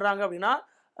என்ன பண்ணுறாங்க அப்படின்னா,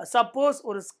 சப்போஸ்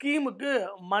ஒரு ஸ்கீமுக்கு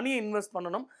மணி இன்வெஸ்ட்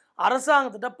பண்ணணும்,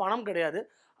 அரசாங்கத்திட்ட பணம் கிடையாது,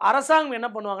 அரசாங்கம் என்ன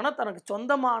பண்ணுவாங்கன்னா தனக்கு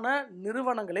சொந்தமான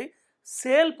நிறுவனங்களை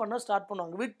சேல் பண்ண ஸ்டார்ட்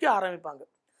பண்ணுவாங்க, விற்க ஆரம்பிப்பாங்க.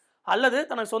 அல்லது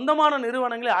தனக்கு சொந்தமான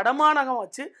நிறுவனங்களை அடமானகம்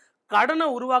வச்சு கடனை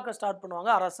உருவாக்க ஸ்டார்ட்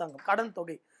பண்ணுவாங்க அரசாங்கம், கடன்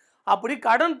தொகை. அப்படி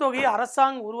கடன் தொகையை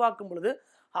அரசாங்கம் உருவாக்கும் பொழுது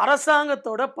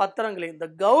அரசாங்கத்தோட பத்திரங்களை, இந்த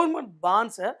கவர்மெண்ட்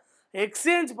பாண்ட்ஸை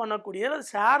எக்ஸ்சேஞ்ச் பண்ணக்கூடிய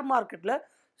ஷேர் மார்க்கெட்டில்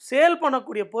சேல்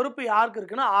பண்ணக்கூடிய பொறுப்பு யாருக்கு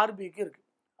இருக்குன்னா ஆர்பிஐக்கு இருக்குது.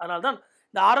 அதனால தான்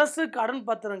இந்த அரசு கடன்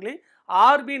பத்திரங்களை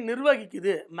ஆர்பிஐ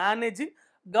நிர்வகிக்குது, மேனேஜிங்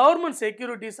கவர்மெண்ட்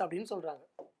செக்யூரிட்டிஸ் அப்படின்னு சொல்கிறாங்க.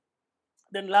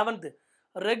 தென் 11th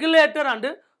regulator and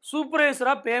supervisor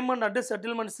of payment and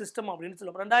settlement system அப்படின்னு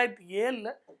சொல்லுவோம்.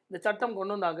 2007 இந்த சட்டம்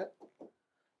கொண்டு வந்தாங்க.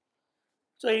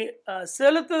 ஸோ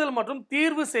செலுத்துதல் மற்றும்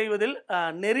தீர்வு செய்வதில்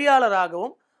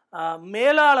நெறியாளராகவும்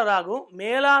மேலாளராகவும்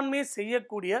மேலாண்மை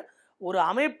செய்யக்கூடிய ஒரு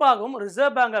அமைப்பாகவும்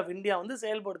ரிசர்வ் பேங்க் ஆஃப் இந்தியா வந்து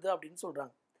செயல்படுது அப்படின்னு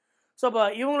சொல்கிறாங்க. ஸோ இப்போ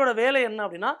இவங்களோட வேலை என்ன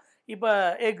அப்படின்னா, இப்போ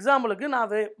எக்ஸாம்பிளுக்கு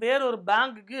நான் வேறொரு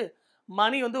பேங்க்குக்கு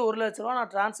மணி வந்து 1 லட்ச ரூபா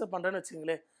நான் ட்ரான்ஸ்ஃபர் பண்ணுறேன்னு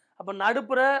வச்சுங்களேன். அப்போ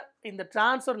நடுப்புற இந்த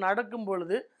ட்ரான்ஸ்ஃபர் நடக்கும்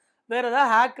பொழுது வேறு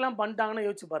ஏதாவது ஹேக்லாம் பண்ணிட்டாங்கன்னு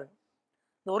யோசிச்சு பாருங்கள்.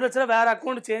 இந்த 1 லட்ச ரூபா வேறு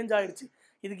அக்கௌண்ட் சேஞ்ச் ஆகிடுச்சு,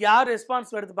 இதுக்கு யார்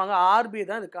ரெஸ்பான்சிபிள் எடுத்துப்பாங்க? ஆர்பிஐ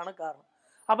தான் இதுக்கான காரணம்.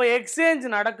 அப்போ எக்ஸ்சேஞ்ச்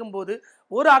நடக்கும்போது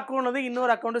ஒரு அக்கௌண்ட் வந்து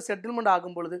இன்னொரு அக்கௌண்ட்டு செட்டில்மெண்ட்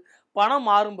ஆகும் பொழுது, பணம்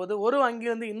மாறும்போது ஒரு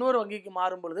வங்கியிலேருந்து இன்னொரு வங்கிக்கு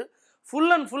மாறும் பொழுது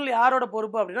ஃபுல் அண்ட் ஃபுல் யாரோட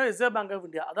பொறுப்பு அப்படின்னா ரிசர்வ் பேங்க் ஆஃப்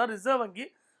இந்தியா. அதாவது ரிசர்வ் வங்கி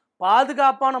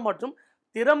பாதுகாப்பான மற்றும்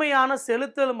திறமையான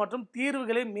செலுத்தல் மற்றும்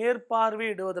தீர்வுகளை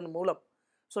மேற்பார்வையிடுவதன் மூலம்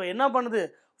ஸோ என்ன பண்ணுது,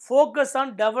 focus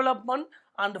on development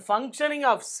and functioning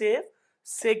of safe,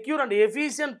 secure and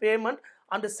efficient payment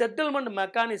and settlement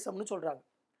மெக்கானிசம்னு சொல்கிறாங்க.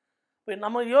 இப்போ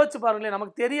நம்ம யோசிச்சு பாருங்களேன்,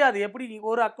 நமக்கு தெரியாது எப்படி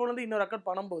ஒரு அக்கௌண்ட்லேருந்து இன்னொரு அக்கௌண்ட்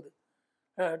பணம் போகுது.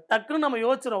 டக்குன்னு நம்ம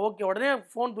யோசிச்சிடும், ஓகே உடனே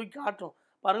ஃபோன் தூக்கி காட்டுறோம்,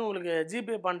 பாருங்கள் உங்களுக்கு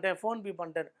ஜிபே பண்ணிட்டேன், ஃபோன்பே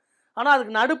பண்ணிட்டேன். ஆனால்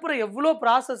அதுக்கு நடுப்புற எவ்வளோ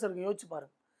ப்ராசஸ் இருக்குது யோசிச்சு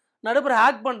பாருங்கள். நடுப்புற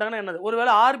ஹேக் பண்ணிட்டாங்கன்னா என்னது,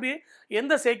 ஒருவேளை ஆர்பிஐ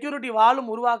எந்த செக்யூரிட்டி வாலும்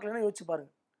உருவாக்கலைன்னு யோசிச்சு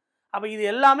பாருங்கள். அப்போ இது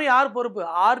எல்லாமே யார் பொறுப்பு?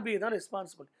 ஆர்பிஐ தான்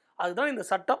ரெஸ்பான்சிபிள். அதுதான் இந்த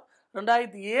சட்டம்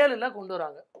 2007 கொண்டு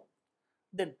வராங்க.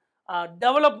 தென்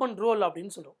டெவலப்மெண்ட் ரோல்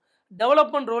அப்படின்னு சொல்லுவோம்.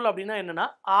 டெவலப்மெண்ட் ரோல் அப்படின்னா என்னென்னா,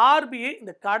 ஆர்பிஐ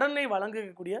இந்த கடனை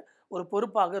வழங்கக்கூடிய ஒரு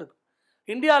பொறுப்பாக இருக்கும்.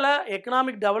 இந்தியாவில்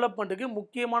எக்கனாமிக் டெவலப்மெண்ட்டுக்கு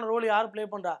முக்கியமான ரோல் யார் ப்ளே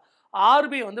பண்ணுறா?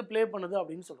 ஆர்பிஐ வந்து ப்ளே பண்ணுது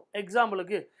அப்படின்னு சொல்லுவோம்.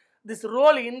 எக்ஸாம்பிளுக்கு this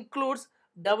role includes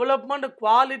development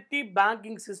quality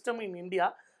banking system in India,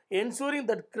 ensuring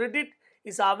that credit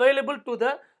is available to the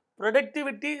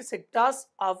productivity sectors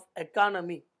of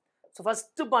economy. So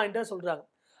first point சொல்றாங்க.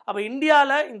 அப்போ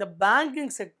இந்தியாவில் இந்த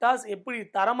பேங்கிங் செக்டார்ஸ் எப்படி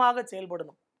தரமாக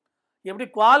செயல்படணும், எப்படி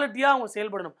குவாலிட்டியாக அவங்க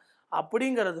செயல்படணும்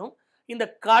அப்படிங்கிறதும், இந்த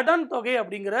கடன் தொகை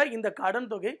அப்படிங்கிற இந்த கடன்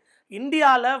தொகை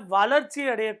இந்தியாவில் வளர்ச்சி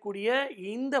அடையக்கூடிய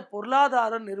இந்த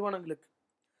பொருளாதார நிறுவனங்களுக்கு,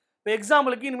 இப்போ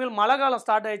எக்ஸாம்பிளுக்கு இனிமேல் மழை காலம்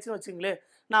ஸ்டார்ட் ஆயிடுச்சுன்னு வச்சுங்களேன்,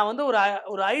 நான் வந்து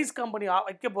ஒரு ஐஸ் கம்பெனி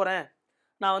வைக்க போகிறேன்,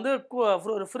 நான் வந்து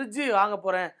ஒரு ஃப்ரிட்ஜு வாங்க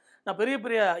போகிறேன், நான் பெரிய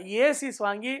பெரிய ஏசிஸ்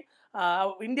வாங்கி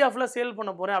இந்தியா ஃபுல்லாக சேல்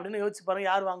பண்ண போகிறேன் அப்படின்னு யோசிச்சு பாருங்கள்,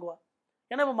 யார் வாங்குவா?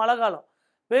 ஏன்னா இப்போ மழை காலம்,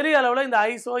 பெரிய அளவில் இந்த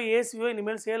ஐஸோ ஏசியோ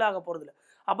இனிமேல் சேல் ஆக போகிறதில்ல.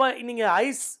 அப்போ நீங்கள்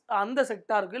ஐஸ் அந்த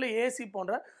செக்டாருக்கு இல்லை ஏசி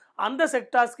போன்ற அந்த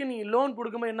செக்டார்ஸ்க்கு நீங்கள் லோன்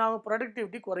கொடுக்கும்போது என்ன ஆகும்?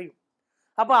 ப்ரொடக்டிவிட்டி குறையும்.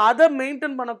 அப்போ அதை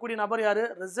மெயின்டைன் பண்ணக்கூடிய நபர் யார்?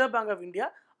 ரிசர்வ் பேங்க் ஆஃப் இந்தியா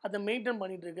அதை மெயின்டைன்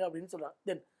பண்ணிட்டு இருக்கு அப்படின்னு சொல்கிறாங்க.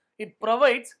 Then it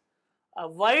provides a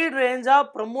wide range of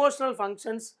promotional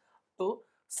functions to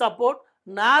support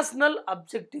national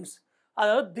objectives.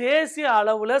 அதாவது தேசிய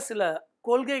அளவில் சில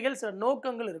கொள்கைகள், சில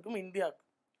நோக்கங்கள் இருக்கும் இந்தியாவுக்கு.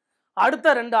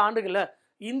 அடுத்த 2 ஆண்டுகளில்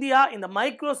இந்தியா இந்த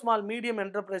மைக்ரோ ஸ்மால் மீடியம்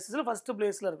என்டர்பிரைசஸில் ஃபஸ்ட்டு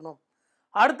பிளேஸில் இருக்கணும்.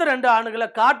 அடுத்த 2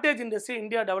 ஆண்டுகளில் கார்டேஜ் இண்டஸ்ட்ரி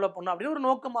இந்தியா டெவலப் பண்ணணும் அப்படின்னு ஒரு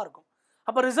நோக்கமாக இருக்கும்.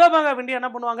 அப்போ ரிசர்வ் பேங்க் ஆஃப் இந்தியா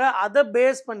என்ன பண்ணுவாங்க, அதை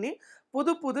பேஸ் பண்ணி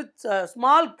புது புது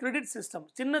ஸ்மால் கிரெடிட் சிஸ்டம்,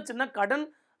 சின்ன சின்ன கடன்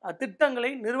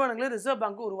திட்டங்களை, நிறுவனங்களை ரிசர்வ்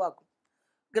பேங்க் உருவாக்கும்.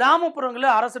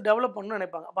 கிராமப்புறங்களில் அரசு டெவலப் பண்ணணும்னு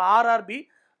நினைப்பாங்க. அப்போ ஆர்ஆர்பி,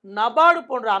 நபார்டு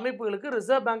போன்ற அமைப்புகளுக்கு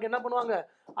ரிசர்வ் பேங்க் என்ன பண்ணுவாங்க,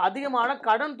 அதிகமான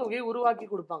கடன் தொகையை உருவாக்கி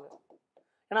கொடுப்பாங்க.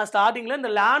 ஏன்னா ஸ்டார்டிங்கில்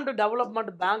இந்த லேண்ட்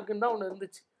டெவலப்மெண்ட் பேங்க்குன்னு தான் ஒன்று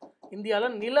இருந்துச்சு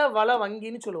இந்தியாவில், நில வள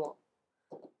வங்கின்னு சொல்லுவோம்.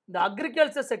 இந்த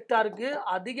அக்ரிகல்ச்சர் செக்டாருக்கு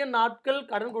அதிக நாட்கள்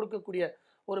கடன் கொடுக்கக்கூடிய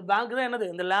ஒரு பேங்க் தான்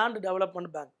என்னது, இந்த லேண்ட்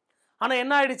டெவலப்மெண்ட் பேங்க். ஆனால்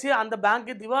என்ன ஆயிடுச்சு, அந்த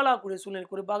பேங்க்கு திவாலாகக்கூடிய சூழ்நிலை,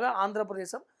 குறிப்பாக ஆந்திர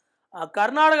பிரதேசம்,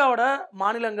 கர்நாடகாவோட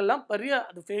மாநிலங்கள்லாம் பெரிய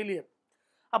அது ஃபெயிலியர்.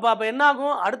 அப்போ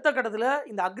என்னாகும், அடுத்த கட்டத்தில்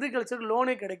இந்த அக்ரிகல்ச்சர்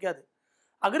லோனே கிடைக்காது.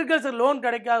 அக்ரிகல்ச்சர் லோன்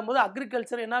கிடைக்காத போது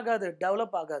அக்ரிகல்ச்சர் என்ன ஆகாது,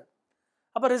 டெவலப் ஆகாது.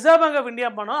 அப்போ ரிசர்வ் பேங்க் ஆஃப் இந்தியா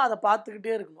பணம் அதை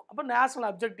பார்த்துக்கிட்டே இருக்கணும். அப்போ நேஷனல்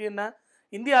அப்ஜெக்டிவ் என்ன,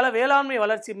 இந்தியாவில் வேளாண்மை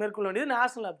வளர்ச்சி மேற்கொள்ள வேண்டியது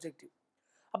நேஷனல் அப்ஜெக்டிவ்.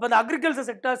 அப்போ இந்த அக்ரிகல்ச்சர்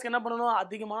செக்டர்ஸ்க்கு என்ன பண்ணணும்,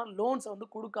 அதிகமான லோன்ஸை வந்து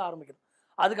கொடுக்க ஆரம்பிக்கணும்.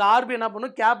 அதுக்கு ஆர்பிஐ என்ன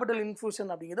பண்ணணும், கேபிட்டல்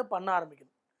இன்ஃபியூஷன் அப்படிங்கிறத பண்ண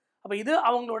ஆரம்பிக்கணும். அப்போ இது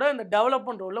அவங்களோட இந்த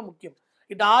டெவலப்மெண்ட் ரோலில் முக்கியம்.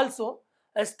 It also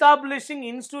establishing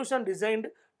institution designed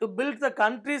to build the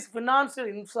country's financial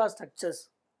infrastructures.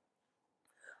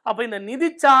 அப்போ இந்த நிதி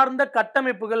சார்ந்த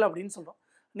கட்டமைப்புகள் அப்படின்னு சொல்கிறோம்.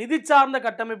 நிதி சார்ந்த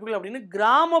கட்டமைப்புகள் அப்படின்னு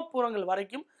கிராமப்புறங்கள்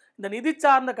வரைக்கும் இந்த நிதி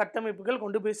சார்ந்த கட்டமைப்புகள்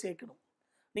கொண்டு போய் சேர்க்கணும்.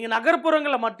 நீங்கள்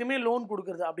நகர்ப்புறங்களில் மட்டுமே லோன்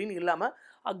கொடுக்குறது அப்படின்னு இல்லாமல்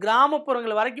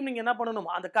கிராமப்புறங்கள் வரைக்கும் நீங்கள் என்ன பண்ணணும்,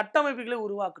 அந்த கட்டமைப்புகளை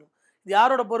உருவாக்கணும். இது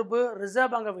யாரோட பொறுப்பு?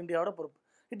 ரிசர்வ் பேங்க் ஆஃப் இந்தியாவோட பொறுப்பு.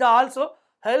 It also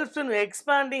helps in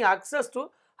expanding access to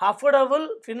affordable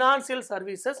financial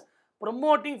services,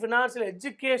 promoting financial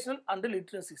education and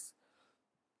லிட்ரஸிஸ்.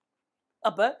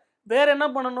 அப்போ வேறு என்ன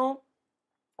பண்ணணும்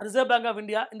ரிசர்வ் பேங்க் ஆஃப்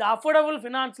இந்தியா? இந்த அஃபோர்டபுள்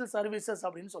ஃபினான்சியல் சர்வீசஸ்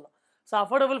அப்படின்னு சொல்லலாம். ஸோ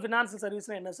அஃபோர்டபுள் ஃபினான்சியல்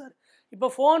சர்வீஸ்னால் என்ன சார்? இப்போ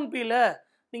ஃபோன்பேயில்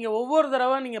நீங்கள் ஒவ்வொரு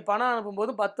தடவை நீங்கள் பணம்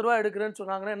அனுப்பும்போது 10 ரூபா எடுக்கிறேன்னு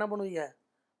சொன்னாங்கன்னா என்ன பண்ணுவீங்க?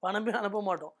 பணமே அனுப்ப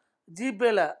மாட்டோம்.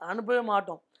 ஜிபேயில் அனுப்பவே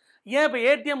மாட்டோம். ஏன்? இப்போ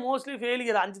ஏடிஎம் மோஸ்ட்லி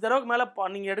ஃபெயிலியர். 5 தடவைக்கு மேலே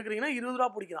நீங்கள் எடுக்கிறீங்கன்னா 20 ரூபா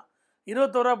பிடிக்கிறான்,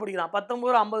 21 ரூபா பிடிக்கிறான்,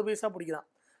 19 ரூபா 50 பைசா பிடிக்கிறான்.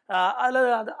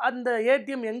 அதில் அந்த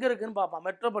ஏடிஎம் எங்கே இருக்குதுன்னு பார்ப்பான்.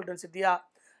 மெட்ரோபாலிட்டன் சிட்டியா,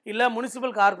 இல்லை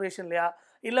முனிசிபல் கார்பரேஷன்லையா,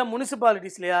 இல்லை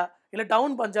முனிசிபாலிட்டிஸ்லையா, இல்லை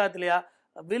டவுன் பஞ்சாயத்துலையா,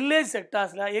 வில்லேஜ்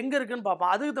செக்டார்ஸில் எங்கே இருக்குதுன்னு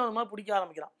பார்ப்பான். அதுக்கு தகுந்த மாதிரி பிடிக்க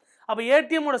ஆரம்பிக்கிறான். அப்போ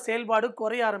ஏடிஎம்மோட செயல்பாடு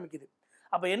குறைய ஆரம்பிக்குது.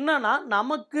 அப்போ என்னன்னா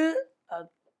நமக்கு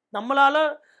நம்மளால்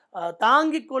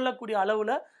தாங்கி கொள்ளக்கூடிய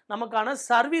அளவில் நமக்கான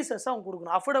சர்வீசஸை அவங்க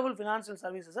கொடுக்கணும். அஃபோர்டபுள் ஃபினான்ஷியல்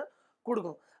சர்வீசஸை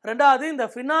கொடுக்கணும். ரெண்டாவது, இந்த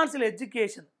ஃபினான்ஷியல்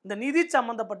எஜுகேஷன், இந்த நிதி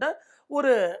சம்மந்தப்பட்ட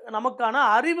ஒரு நமக்கான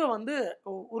அறிவை வந்து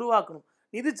உருவாக்கணும்.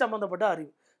 நிதி சம்மந்தப்பட்ட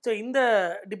அறிவு. ஸோ இந்த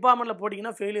டிபார்ட்மெண்ட்டில்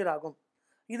போட்டிங்கன்னா ஃபெயிலியர் ஆகும்,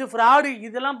 இது ஃப்ராடு,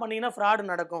 இதெல்லாம் பண்ணிங்கன்னா ஃப்ராடு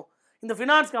நடக்கும், இந்த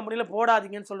ஃபினான்ஸ் கம்பெனியில்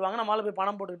போடாதீங்கன்னு சொல்லுவாங்க. நம்மளால் போய்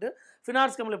பணம் போட்டுக்கிட்டு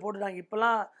ஃபினான்ஸ் கம்பெனியில் போட்டுட்டாங்க.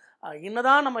 இப்போலாம்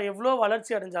என்னதான் நம்ம எவ்வளோ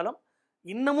வளர்ச்சி அடைஞ்சாலும்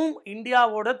இன்னமும்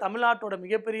இந்தியாவோட தமிழ்நாட்டோட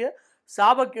மிகப்பெரிய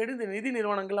சாபக்கேடு இந்த நிதி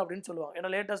நிறுவனங்கள் அப்படின்னு சொல்லுவாங்க. ஏன்னா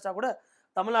லேட்டஸ்ட்டாக கூட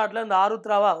தமிழ்நாட்டில் இந்த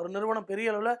ஆருத்ராவா ஒரு நிறுவனம்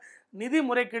பெரிய அளவில் நிதி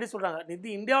முறைகேடு சொல்கிறாங்க. நிதி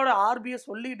இந்தியாவோட ஆர்பிஐ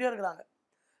சொல்லிக்கிட்டே இருக்கிறாங்க.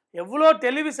 எவ்வளோ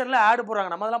டெலிவிஷனில் ஆடு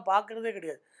போடுறாங்க, நம்ம அதெல்லாம் பார்க்குறதே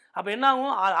கிடையாது. அப்போ என்ன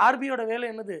ஆகும்? ஆர்பிஐயோட வேலை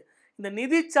என்னது? இந்த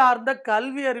நிதி சார்ந்த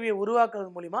கல்வி அறிவியை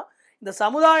உருவாக்குறது மூலிமா இந்த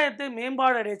சமுதாயத்தை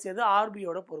மேம்பாடு அடைய செய்து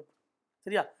ஆர்பிஐயோட பொறுப்பு.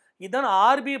 சரியா? இதுதான்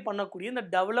ஆர்பிஐ பண்ணக்கூடிய இந்த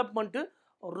டெவலப்மெண்ட்டு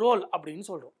ரோல் அப்படின்னு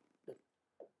சொல்கிறோம்.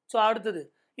 ஸோ அடுத்தது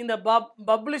இந்த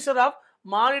publisher of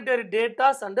monetary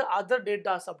datas and other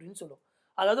datas அப்படின்னு சொல்லுவோம்.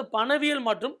 அதாவது பணவியல்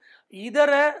மற்றும்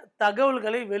இதர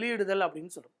தகவல்களை வெளியிடுதல்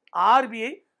அப்படின்னு சொல்லுவோம்.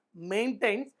 RBI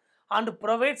maintenance and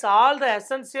provides all the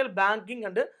essential banking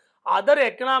and other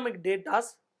economic datas,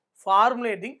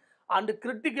 formulating and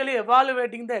critically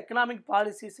evaluating the economic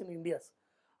policies in India.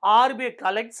 RBI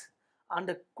collects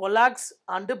and கொலாக்ஸ்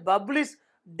and publish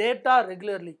data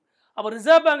regularly. அப்போ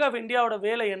reserve bank of இந்தியாவோட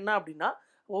வேலை என்ன அப்படின்னா,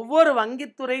 ஒவ்வொரு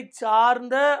வங்கித்துறை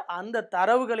சார்ந்த அந்த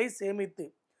தரவுகளை சேமித்து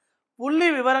புள்ளி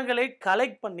விவரங்களை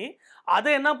கலெக்ட் பண்ணி அதை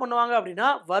என்ன பண்ணுவாங்க அப்படின்னா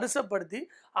வருஷப்படுத்தி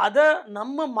அதை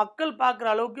நம்ம மக்கள் பார்க்குற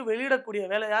அளவுக்கு வெளியிடக்கூடிய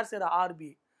வேலை யார் செய்கிற?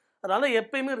 ஆர்பிஐ. அதனால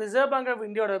எப்பயுமே ரிசர்வ் பேங்க் ஆஃப்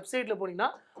இந்தியாவோட வெப்சைட்டில் போனீங்கன்னா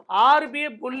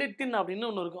ஆர்பிஐ புல்லட்டின் அப்படின்னு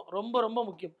ஒன்று இருக்கும். ரொம்ப ரொம்ப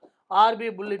முக்கியம்.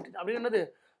 ஆர்பிஐ புல்லட்டின் அப்படின்றது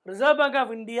reserve bank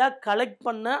of India collect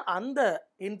பண்ண அந்த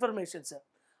இன்ஃபர்மேஷன்ஸை,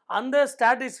 அந்த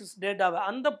ஸ்டாட்டிஸ்டிக்ஸ் டேட்டாவை,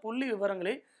 அந்த புள்ளி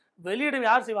விவரங்களை வெளியிடும்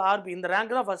யார் செய்வா? ஆர்பிஐ. இந்த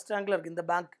ரேங்க் தான் ஃபர்ஸ்ட் ரேங்கில் இருக்குது.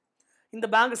 இந்த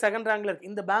பேங்க் செகண்ட் ரேங்கில் இருக்குது.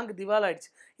 இந்த பேங்க் திவால் ஆயிடுச்சு.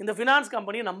 இந்த ஃபினான்ஸ்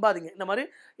கம்பெனியை நம்பாதீங்க. இந்த மாதிரி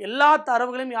எல்லா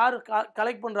தரவுகளையும் யார்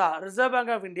கலெக்ட் பண்ணுறா? Reserve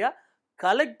bank of India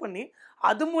collect பண்ணி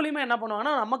அது மூலிமா என்ன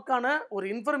பண்ணுவாங்கன்னா நமக்கான ஒரு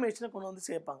இன்ஃபர்மேஷனை கொண்டு வந்து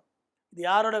சேர்ப்பாங்க. இது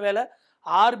யாரோட வேலை?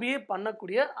 ஆர்பிஐ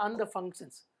பண்ணக்கூடிய அந்த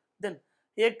functions. Then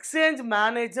exchange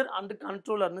manager and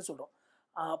கண்ட்ரோலர்னு சொல்கிறோம்.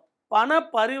 பண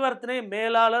பரிவர்த்தனை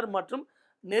மேலாளர் மற்றும்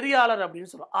நெறியாளர்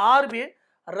அப்படின்னு சொல்கிறோம். RBI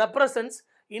represents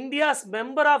India's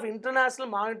member of International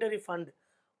Monetary Fund.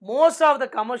 Most of the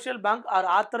commercial bank are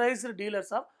authorized dealers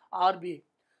of RBI.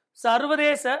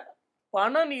 சர்வதேச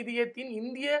பண நிதியத்தின்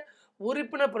இந்திய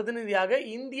உறுப்பினர் பிரதிநிதியாக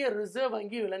இந்திய ரிசர்வ்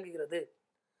வங்கி விளங்குகிறது.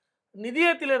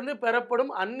 நிதியத்திலிருந்து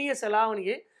பெறப்படும் அந்நிய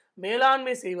செலாவணியை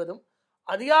மேலாண்மை செய்வதும்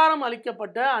அதிகாரம்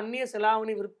அளிக்கப்பட்ட அந்நிய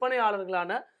செலாவணி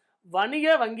விற்பனையாளர்களான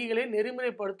வணிக வங்கிகளை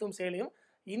நெறிமுறைப்படுத்தும் செயலையும்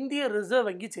இந்திய ரிசர்வ்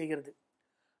வங்கி செய்கிறது.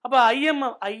 அப்போ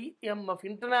ஐஎம்எஃப்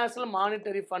இன்டர்நேஷ்னல்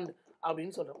மானிட்டரி ஃபண்ட்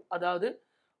அப்படின்னு சொல்கிறோம். அதாவது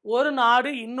ஒரு நாடு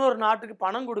இன்னொரு நாட்டுக்கு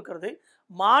பணம் கொடுக்கறதை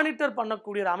மானிட்டர்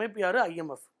பண்ணக்கூடிய ஒரு அமைப்பு யார்?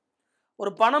 ஐஎம்எஃப்.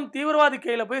 ஒரு பணம் தீவிரவாதி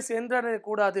கையில் போய்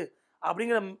சென்றடையக்கூடாது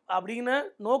அப்படிங்கிற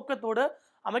நோக்கத்தோடு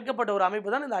அமைக்கப்பட்ட ஒரு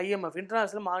அமைப்பு தான் இந்த ஐஎம்எஃப்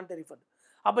இன்டர்நேஷ்னல் மானிட்டரி ஃபண்ட்.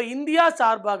 அப்போ இந்தியா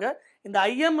சார்பாக இந்த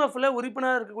ஐஎம்எஃப்ல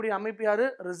உறுப்பினர் இருக்கக்கூடிய அமைப்பு யார்?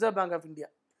 Reserve bank of India.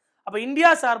 அப்போ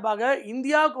இந்தியா சார்பாக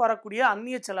இந்தியாவுக்கு வரக்கூடிய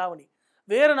அந்நிய செலாவணி,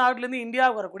 வேறு நாட்டிலேருந்து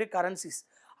இந்தியாவுக்கு வரக்கூடிய கரன்சிஸ்,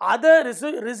 அதை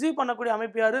ரிசீவ் பண்ணக்கூடிய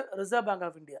அமைப்பு யார்? Reserve bank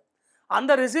of India.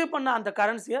 அந்த ரிசீவ் பண்ண அந்த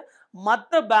கரன்சியை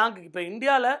மற்ற பேங்க், இப்போ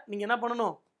இந்தியாவில் நீங்கள் என்ன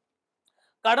பண்ணணும்?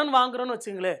 கடன் வாங்குறோன்னு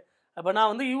வச்சுங்களேன். இப்போ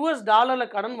நான் வந்து யூஎஸ்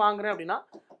டாலரில் கடன் வாங்குறேன் அப்படின்னா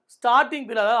ஸ்டார்டிங்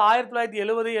பீரியட், அதாவது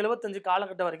 1970-75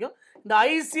 காலகட்டம் வரைக்கும் இந்த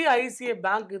ஐசிஐசிஐ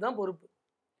பேங்க்கு தான் பொறுப்பு.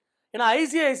 ஏன்னா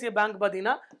ஐசிஐசிஐ பேங்க்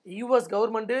பார்த்தீங்கன்னா US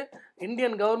government,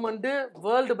 Indian government,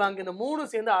 world bank இந்த மூணு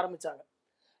சேர்ந்து ஆரம்பித்தாங்க.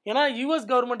 ஏன்னா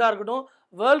யூஎஸ் கவர்மெண்ட்டாக இருக்கட்டும்,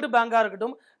 வேர்ல்டு பேங்காக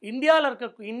இருக்கட்டும்,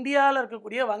 இந்தியாவில்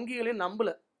இருக்கக்கூடிய வங்கிகளை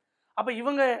நம்பலை.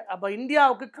 அப்போ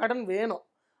இந்தியாவுக்கு கடன் வேணும்.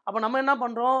 அப்போ நம்ம என்ன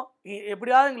பண்ணுறோம்?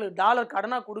 எப்படியாவது எங்களுக்கு டாலர்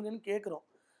கடனாக கொடுங்கன்னு கேட்குறோம்.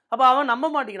 அப்போ அவன் நம்ப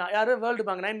மாட்டேங்கிறான். யார்? வேர்ல்டு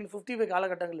பேங்க் 1955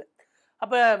 காலகட்டங்களில்.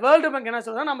 அப்போ வேர்ல்டு பேங்க் என்ன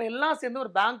சொல்கிறா, நம்ம எல்லாம் சேர்ந்து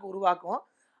ஒரு பேங்க் உருவாக்குவோம்,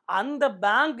 அந்த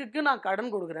பேங்க்குக்கு நான்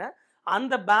கடன் கொடுக்குறேன்,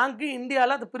 அந்த பேங்க்கு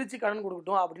இந்தியாவில் அதை பிரித்து கடன்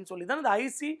கொடுக்கட்டும் அப்படின்னு சொல்லி தான் இந்த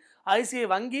ஐசிஐ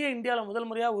வங்கியை இந்தியாவில் முதல்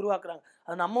முறையாக உருவாக்குறாங்க.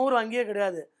 அது நம்ம ஊர் வங்கியே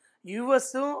கிடையாது.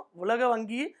 யுஎஸும் உலக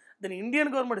வங்கி தென்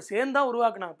இந்தியன் கவர்மெண்ட் சேர்ந்து தான்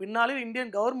உருவாக்குனாங்க. பின்னாலே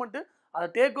இந்தியன் கவர்மெண்ட்டு அதை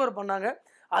டேக் ஓவர் பண்ணாங்க.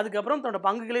 அதுக்கப்புறம் தன்னோட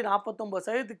பங்குகளை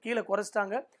 49% கீழே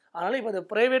குறைச்சிட்டாங்க. அதனால் இப்போ அது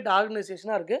ப்ரைவேட்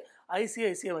ஆர்கனைசேஷனாக இருக்குது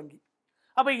ஐசிஐசிஐ வங்கி.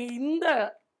 அப்போ இந்த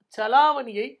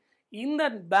செலாவணியை இந்த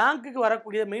பேங்க்குக்கு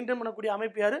வரக்கூடிய மெயின்டைன் பண்ணக்கூடிய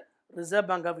அமைப்பு யார்? Reserve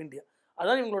bank of India.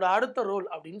 அதான் இவங்களோட அடுத்த ரோல்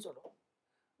அப்படின்னு சொல்கிறோம்.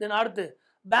 தென் அடுத்து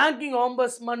பேங்கிங்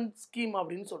ஆம்பர்ஸ்மன் ஸ்கீம்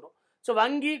அப்படின்னு சொல்கிறோம். ஸோ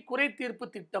வங்கி குறை தீர்ப்பு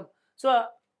திட்டம். So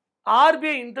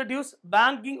RBI introduce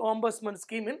banking ஆம்பர்ஸ்மன்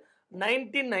scheme இன்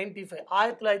 1995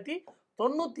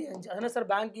 1995. அது என்ன சார்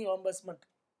பேங்கிங் ஆம்பர்ஸ்மன்?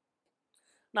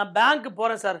 நான் பேங்க்கு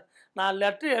போகிறேன் சார், நான்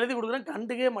லெட்டர் எழுதி கொடுக்குறேன்,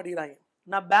 கண்டுக்கவே மாட்டேங்கிறாங்க.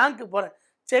 நான் பேங்க்கு போகிறேன்,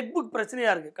 செக் புக்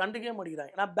பிரச்சனையாக இருக்குது, கண்டுக்கவே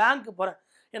மாட்டேங்கிறாங்க. நான் பேங்க்கு போகிறேன்,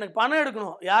 எனக்கு பணம்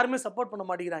எடுக்கணும், யாருமே சப்போர்ட் பண்ண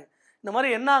மாட்டேங்கிறாங்க. இந்த மாதிரி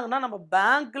என்ன ஆகுன்னா, நம்ம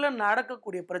பேங்க்கில்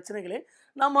நடக்கக்கூடிய பிரச்சனைகளை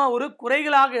நம்ம ஒரு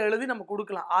குறைகளாக எழுதி நம்ம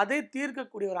கொடுக்கலாம். அதை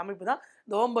தீர்க்கக்கூடிய ஒரு அமைப்பு தான்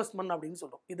இந்த ஓம்பர்ஸ்மன் அப்படின்னு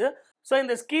சொல்கிறோம். இது ஸோ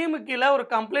இந்த ஸ்கீமுக்கு கீழே ஒரு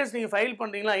கம்ப்ளைண்ட்ஸ் நீங்கள் ஃபைல்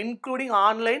பண்ணுறீங்களா, including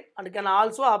online and can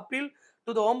also appeal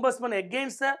to the ஓம்பர்ஸ்மன்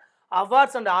against the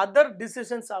awards and other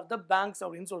decisions of the banks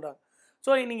அப்படின்னு சொல்கிறாங்க.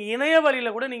 ஸோ நீங்கள் இணைய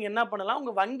வழியில் கூட நீங்கள் என்ன பண்ணலாம்,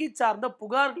 உங்கள் வங்கி சார்ந்த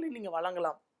புகார்களை நீங்கள்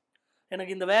வழங்கலாம்.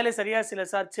 எனக்கு இந்த வேலை சரியாக செய்யலை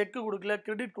சார், செக்கு கொடுக்கல,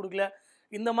 கிரெடிட் கொடுக்கல,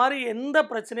 இந்த மாதிரி எந்த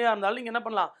பிரச்சனையாக இருந்தாலும் நீங்கள் என்ன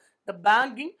பண்ணலாம், இந்த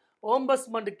பேங்கிங்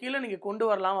ஓம்பர்ஸ்மன் கீழே நீங்கள் கொண்டு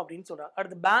வரலாம் அப்படின்னு சொல்கிறாங்க.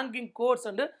 அடுத்து banking quotes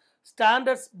and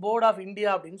standards board of India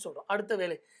அப்படின்னு சொல்கிறோம். அடுத்த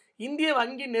வேலை இந்திய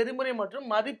வங்கி நெறிமுறை மற்றும்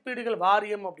மதிப்பீடுகள்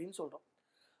வாரியம் அப்படின்னு சொல்கிறோம்.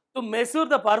 To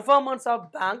மெசூர் the performance of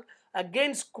bank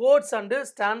against quotes and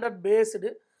standard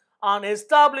based on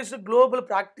established global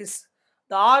practice.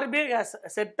 The RBI has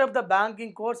set up the banking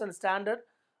codes and standard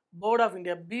board of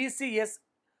India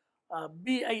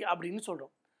BCSBI அப்படின்னு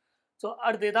சொல்கிறோம். ஸோ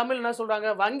அடுத்து தமிழ் என்ன சொல்கிறாங்க,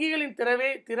 வங்கிகளின்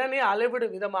திறனை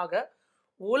அளவிடும் விதமாக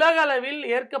உலக அளவில்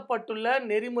ஏற்கப்பட்டுள்ள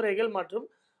நெறிமுறைகள் மற்றும்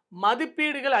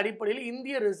மதிப்பீடுகள் அடிப்படையில்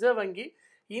இந்திய ரிசர்வ் வங்கி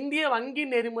இந்திய வங்கி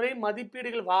நெறிமுறை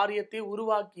மதிப்பீடுகள் வாரியத்தை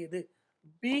உருவாக்கியது.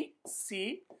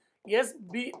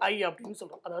 BCSBI அப்படின்னு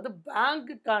சொல்கிறோம். அதாவது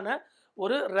பேங்க்குக்கான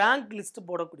ஒரு ரேங்க் லிஸ்ட்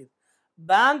போடக்கூடியது.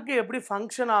 பேங்க்கு எப்படி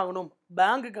ஃபங்க்ஷன் ஆகணும்,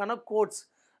 பேங்க்குக்கான கோட்ஸ்,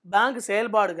 பேங்க்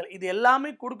செயல்பாடுகள், இது எல்லாமே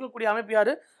கொடுக்கக்கூடிய அமைப்பு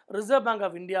யார்? ரிசர்வ் பேங்க்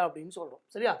ஆஃப் இந்தியா அப்படின்னு சொல்கிறோம்.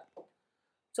 சரியா?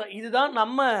 ஸோ இதுதான்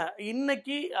நம்ம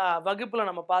இன்னைக்கு வகுப்பில்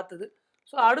நம்ம பார்த்தது.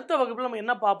 ஸோ அடுத்த வகுப்பில் நம்ம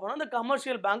என்ன பார்ப்போம்னா, இந்த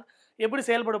கமர்ஷியல் பேங்க் எப்படி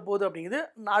செயல்பட போகுது அப்படிங்கிறது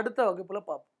அடுத்த வகுப்பில்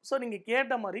பார்ப்போம். ஸோ நீங்கள்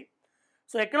கேட்ட மாதிரி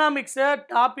ஸோ எக்கனாமிக்ஸை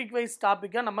டாபிக் வைஸ்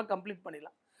டாப்பிக்காக நம்ம கம்ப்ளீட்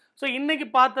பண்ணிடலாம். ஸோ இன்றைக்கி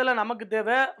பார்த்ததில் நமக்கு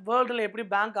தேவை வேர்ல்டில் எப்படி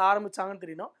பேங்க் ஆரம்பித்தாங்கன்னு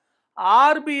தெரியணும்,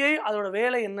 ஆர்பிஐ அதோட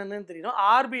வேலை என்னென்னு தெரியணும்,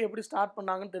 ஆர்பிஐ எப்படி ஸ்டார்ட்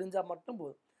பண்ணாங்கன்னு தெரிஞ்சால் மட்டும்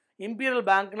போதும். இம்பீரியல்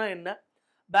பேங்க்னா என்ன,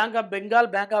 bank of Bengal,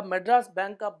 bank of Madras,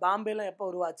 bank of பாம்பேலாம் எப்போ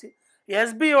உருவாச்சு,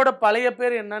 எஸ்பிஐயோட பழைய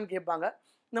பேர் என்னன்னு கேட்பாங்க.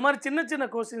 இந்த மாதிரி சின்ன சின்ன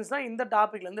கொஸ்டின்ஸ் தான் இந்த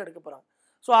டாப்பிக்லேருந்து எடுக்க போகிறாங்க.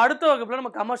 ஸோ அடுத்த வகுப்பில்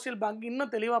நம்ம கமர்ஷியல் பேங்க்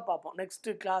இன்னும் தெளிவாக பார்ப்போம்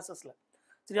நெக்ஸ்ட்டு கிளாஸஸில்.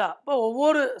 சரியா? இப்போ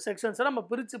ஒவ்வொரு செக்ஷன்ஸை நம்ம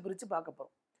பிரித்து பார்க்க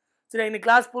போகிறோம். சரியா? இன்னைக்கு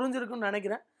கிளாஸ் புரிஞ்சிருக்குன்னு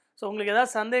நினைக்கிறேன். ஸோ உங்களுக்கு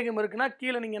ஏதாவது சந்தேகம் இருக்குன்னா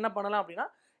கீழே நீங்கள் என்ன பண்ணலாம் அப்படின்னா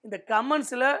இந்த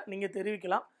கமெண்ட்ஸில் நீங்கள்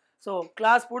தெரிவிக்கலாம். ஸோ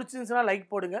கிளாஸ் பிடிச்சிருந்துச்சுன்னா லைக்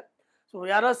போடுங்க. ஸோ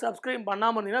யாராவது சப்ஸ்கிரைப்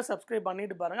பண்ணாமல் இருந்தீங்கன்னா சப்ஸ்கிரைப்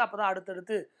பண்ணிட்டு பாருங்கள். அப்போ தான்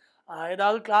அடுத்தடுத்து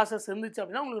ஏதாவது கிளாஸஸ் இருந்துச்சு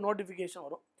அப்படின்னா உங்களுக்கு நோட்டிஃபிகேஷன்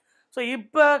வரும். ஸோ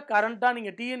இப்போ கரண்ட்டாக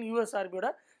நீங்கள் TNUSRBயோட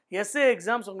எஸ்ஏ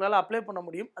எக்ஸாம்ஸ் உங்களால் அப்ளை பண்ண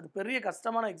முடியும். அது பெரிய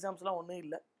கஷ்டமான எக்ஸாம்ஸ்லாம் ஒன்றும்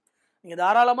இல்லை, நீங்கள்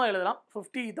தாராளமாக எழுதலாம்.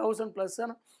 50,000 ப்ளஸ்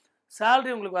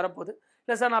சேலரி உங்களுக்கு வரப்போகுது.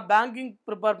 இல்லை சார் நான் பேங்கிங்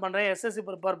ப்ரிப்பேர் பண்ணுறேன், எஸ்எஸ்சி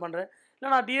ப்ரிப்பேர் பண்ணுறேன், இல்லை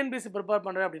நான் டிஎன்பிஎஸ்சி ப்ரிப்பேர்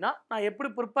பண்ணுறேன் அப்படின்னா நான் எப்படி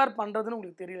ப்ரிப்பேர் பண்ணுறதுன்னு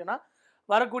உங்களுக்கு தெரியலனா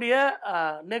வரக்கூடிய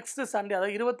நெக்ஸ்ட்டு சண்டே,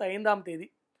 அதாவது 25ஆம் தேதி,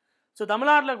 ஸோ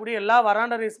தமிழ்நாட்டில் கூடிய எல்லா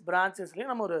வராண்டா ரேஸ்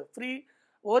பிரான்ச்சஸ்லையும் நம்ம ஒரு ஃப்ரீ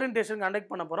ஓரியன்டேஷன்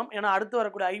கண்டக்ட் பண்ண போகிறோம். ஏன்னா அடுத்து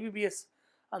வரக்கூடிய ஐபிபிஎஸ்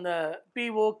அந்த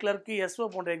பிஓ, கிளர்க்கு, எஸ்ஓ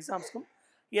போன்ற எக்ஸாம்ஸ்க்கும்,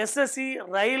 எஸ்எஸ்சி,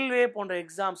 ரயில்வே போன்ற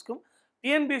எக்ஸாம்ஸ்க்கும்,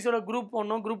 டிஎன்பிஎஸ்சியோட group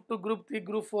 1, group 2, group 3,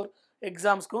 group 4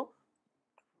 எக்ஸாம்ஸ்க்கும்,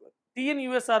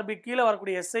 TNUSRB கீழே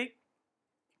வரக்கூடிய எஸ்ஐ,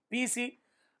 பிசி,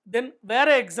 தென்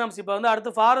வேறு எக்ஸாம்ஸ். இப்போ வந்து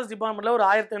அடுத்து ஃபாரஸ்ட் டிபார்ட்மெண்ட்டில் ஒரு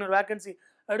 1500 வேகன்சி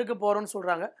எடுக்க போகிறோன்னு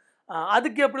சொல்கிறாங்க.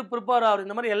 அதுக்கு எப்படி ப்ரிப்பேர் ஆகுது,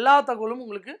 இந்த மாதிரி எல்லா தகவலும்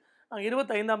உங்களுக்கு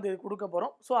 25ஆம் தேதி கொடுக்க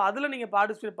போகிறோம். ஸோ அதில் நீங்கள்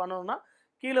பார்ட்டிசிபேட் பண்ணணும்னா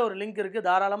கீழே ஒரு லிங்க் இருக்குது,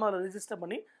 தாராளமாக அதில் ரிஜிஸ்டர்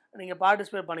பண்ணி நீங்கள்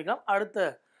பார்ட்டிசிபேட் பண்ணிக்கலாம். அடுத்த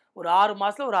ஒரு 6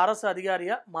 மாதத்தில் ஒரு அரசு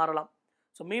அதிகாரியாக மாறலாம்.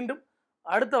 ஸோ மீண்டும்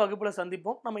அடுத்த வகுப்பில்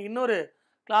சந்திப்போம். நம்ம இன்னொரு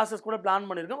கிளாஸஸ் கூட பிளான்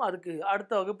பண்ணியிருக்கோம். அதுக்கு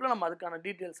அடுத்த வகுப்பில் நம்ம அதுக்கான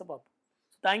டீட்டெயில்ஸை பார்ப்போம்.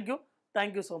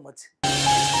 Thank you so much.